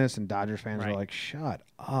fixated on this, and Dodgers fans are like, shut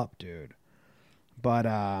up, dude.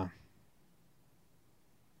 But,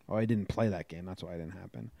 he didn't play that game. That's why it didn't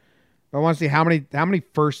happen. But I want to see how many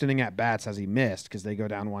first inning at-bats has he missed because they go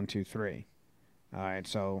down 1-2-3. All right,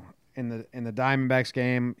 so in the Diamondbacks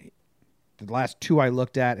game, the last 2 I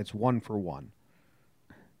looked at, it's 1 for 1.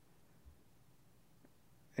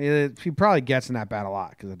 He probably gets in that bat a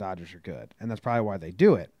lot because the Dodgers are good, and that's probably why they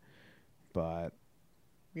do it. But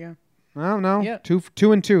yeah, I don't know. Yeah.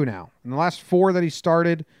 2-2 now. In the last 4 that he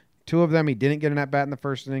started, 2 of them he didn't get in that bat in the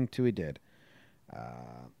first inning. 2 he did.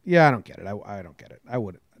 Yeah, I don't get it. I don't get it. I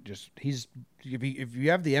would just if you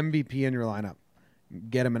have the MVP in your lineup,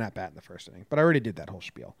 get him in that bat in the first inning. But I already did that whole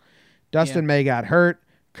spiel. Dustin May got hurt.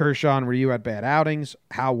 Kershaw and Ryu had bad outings.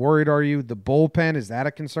 How worried are you? The bullpen, is that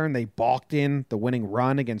a concern? They balked in the winning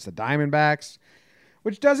run against the Diamondbacks,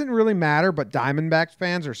 which doesn't really matter, but Diamondbacks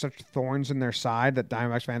fans are such thorns in their side that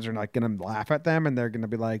Diamondbacks fans are like going to laugh at them, and they're going to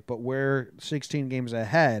be like, but we're 16 games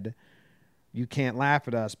ahead. You can't laugh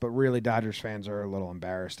at us, but really Dodgers fans are a little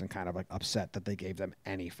embarrassed and kind of like upset that they gave them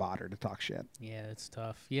any fodder to talk shit. Yeah, it's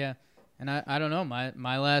tough. Yeah. And I don't know.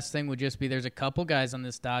 My last thing would just be there's a couple guys on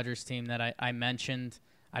this Dodgers team that I mentioned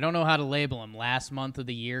I don't know how to label them. Last month of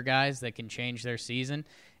the year guys that can change their season.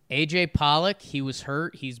 A.J. Pollock, he was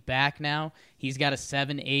hurt. He's back now. He's got a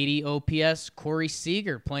 780 OPS. Corey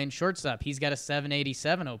Seager playing shortstop. He's got a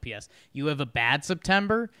 787 OPS. You have a bad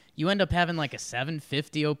September, you end up having like a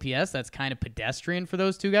 750 OPS. That's kind of pedestrian for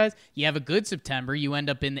those two guys. You have a good September, you end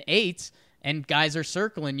up in the 8s, and guys are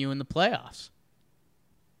circling you in the playoffs.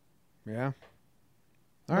 Yeah.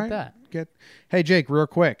 All right. That? Hey, Jake, real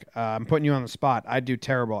quick. I'm putting you on the spot. I do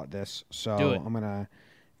terrible at this, so I'm going to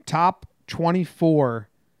top 24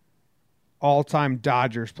 all-time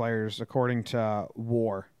Dodgers players according to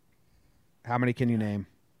WAR. How many can you name?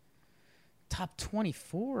 Top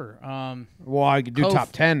 24? Well, I could do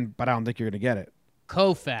top 10, but I don't think you're going to get it.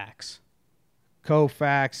 Koufax.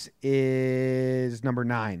 Koufax is number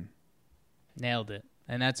 9. Nailed it.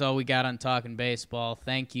 And that's all we got on Talking Baseball.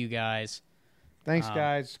 Thank you, guys. Thanks,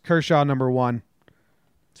 guys. Kershaw, number 1.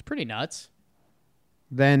 It's pretty nuts.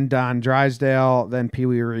 Then Don Drysdale, then Pee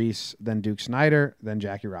Wee Reese, then Duke Snider, then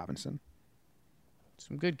Jackie Robinson.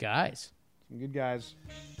 Some good guys.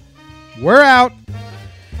 We're out.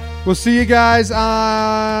 We'll see you guys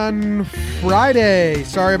on Friday.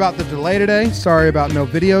 Sorry about the delay today. Sorry about no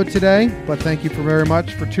video today. But thank you very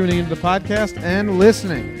much for tuning into the podcast and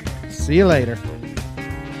listening. See you later.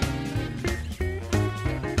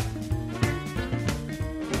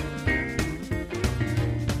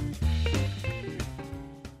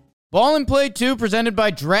 Ball and Play 2 presented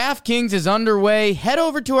by DraftKings is underway. Head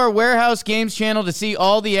over to our Warehouse Games channel to see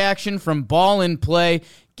all the action from Ball and Play.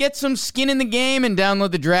 Get some skin in the game and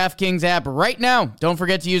download the DraftKings app right now. Don't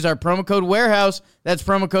forget to use our promo code Warehouse. That's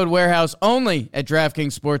promo code Warehouse only at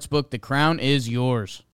DraftKings Sportsbook. The crown is yours.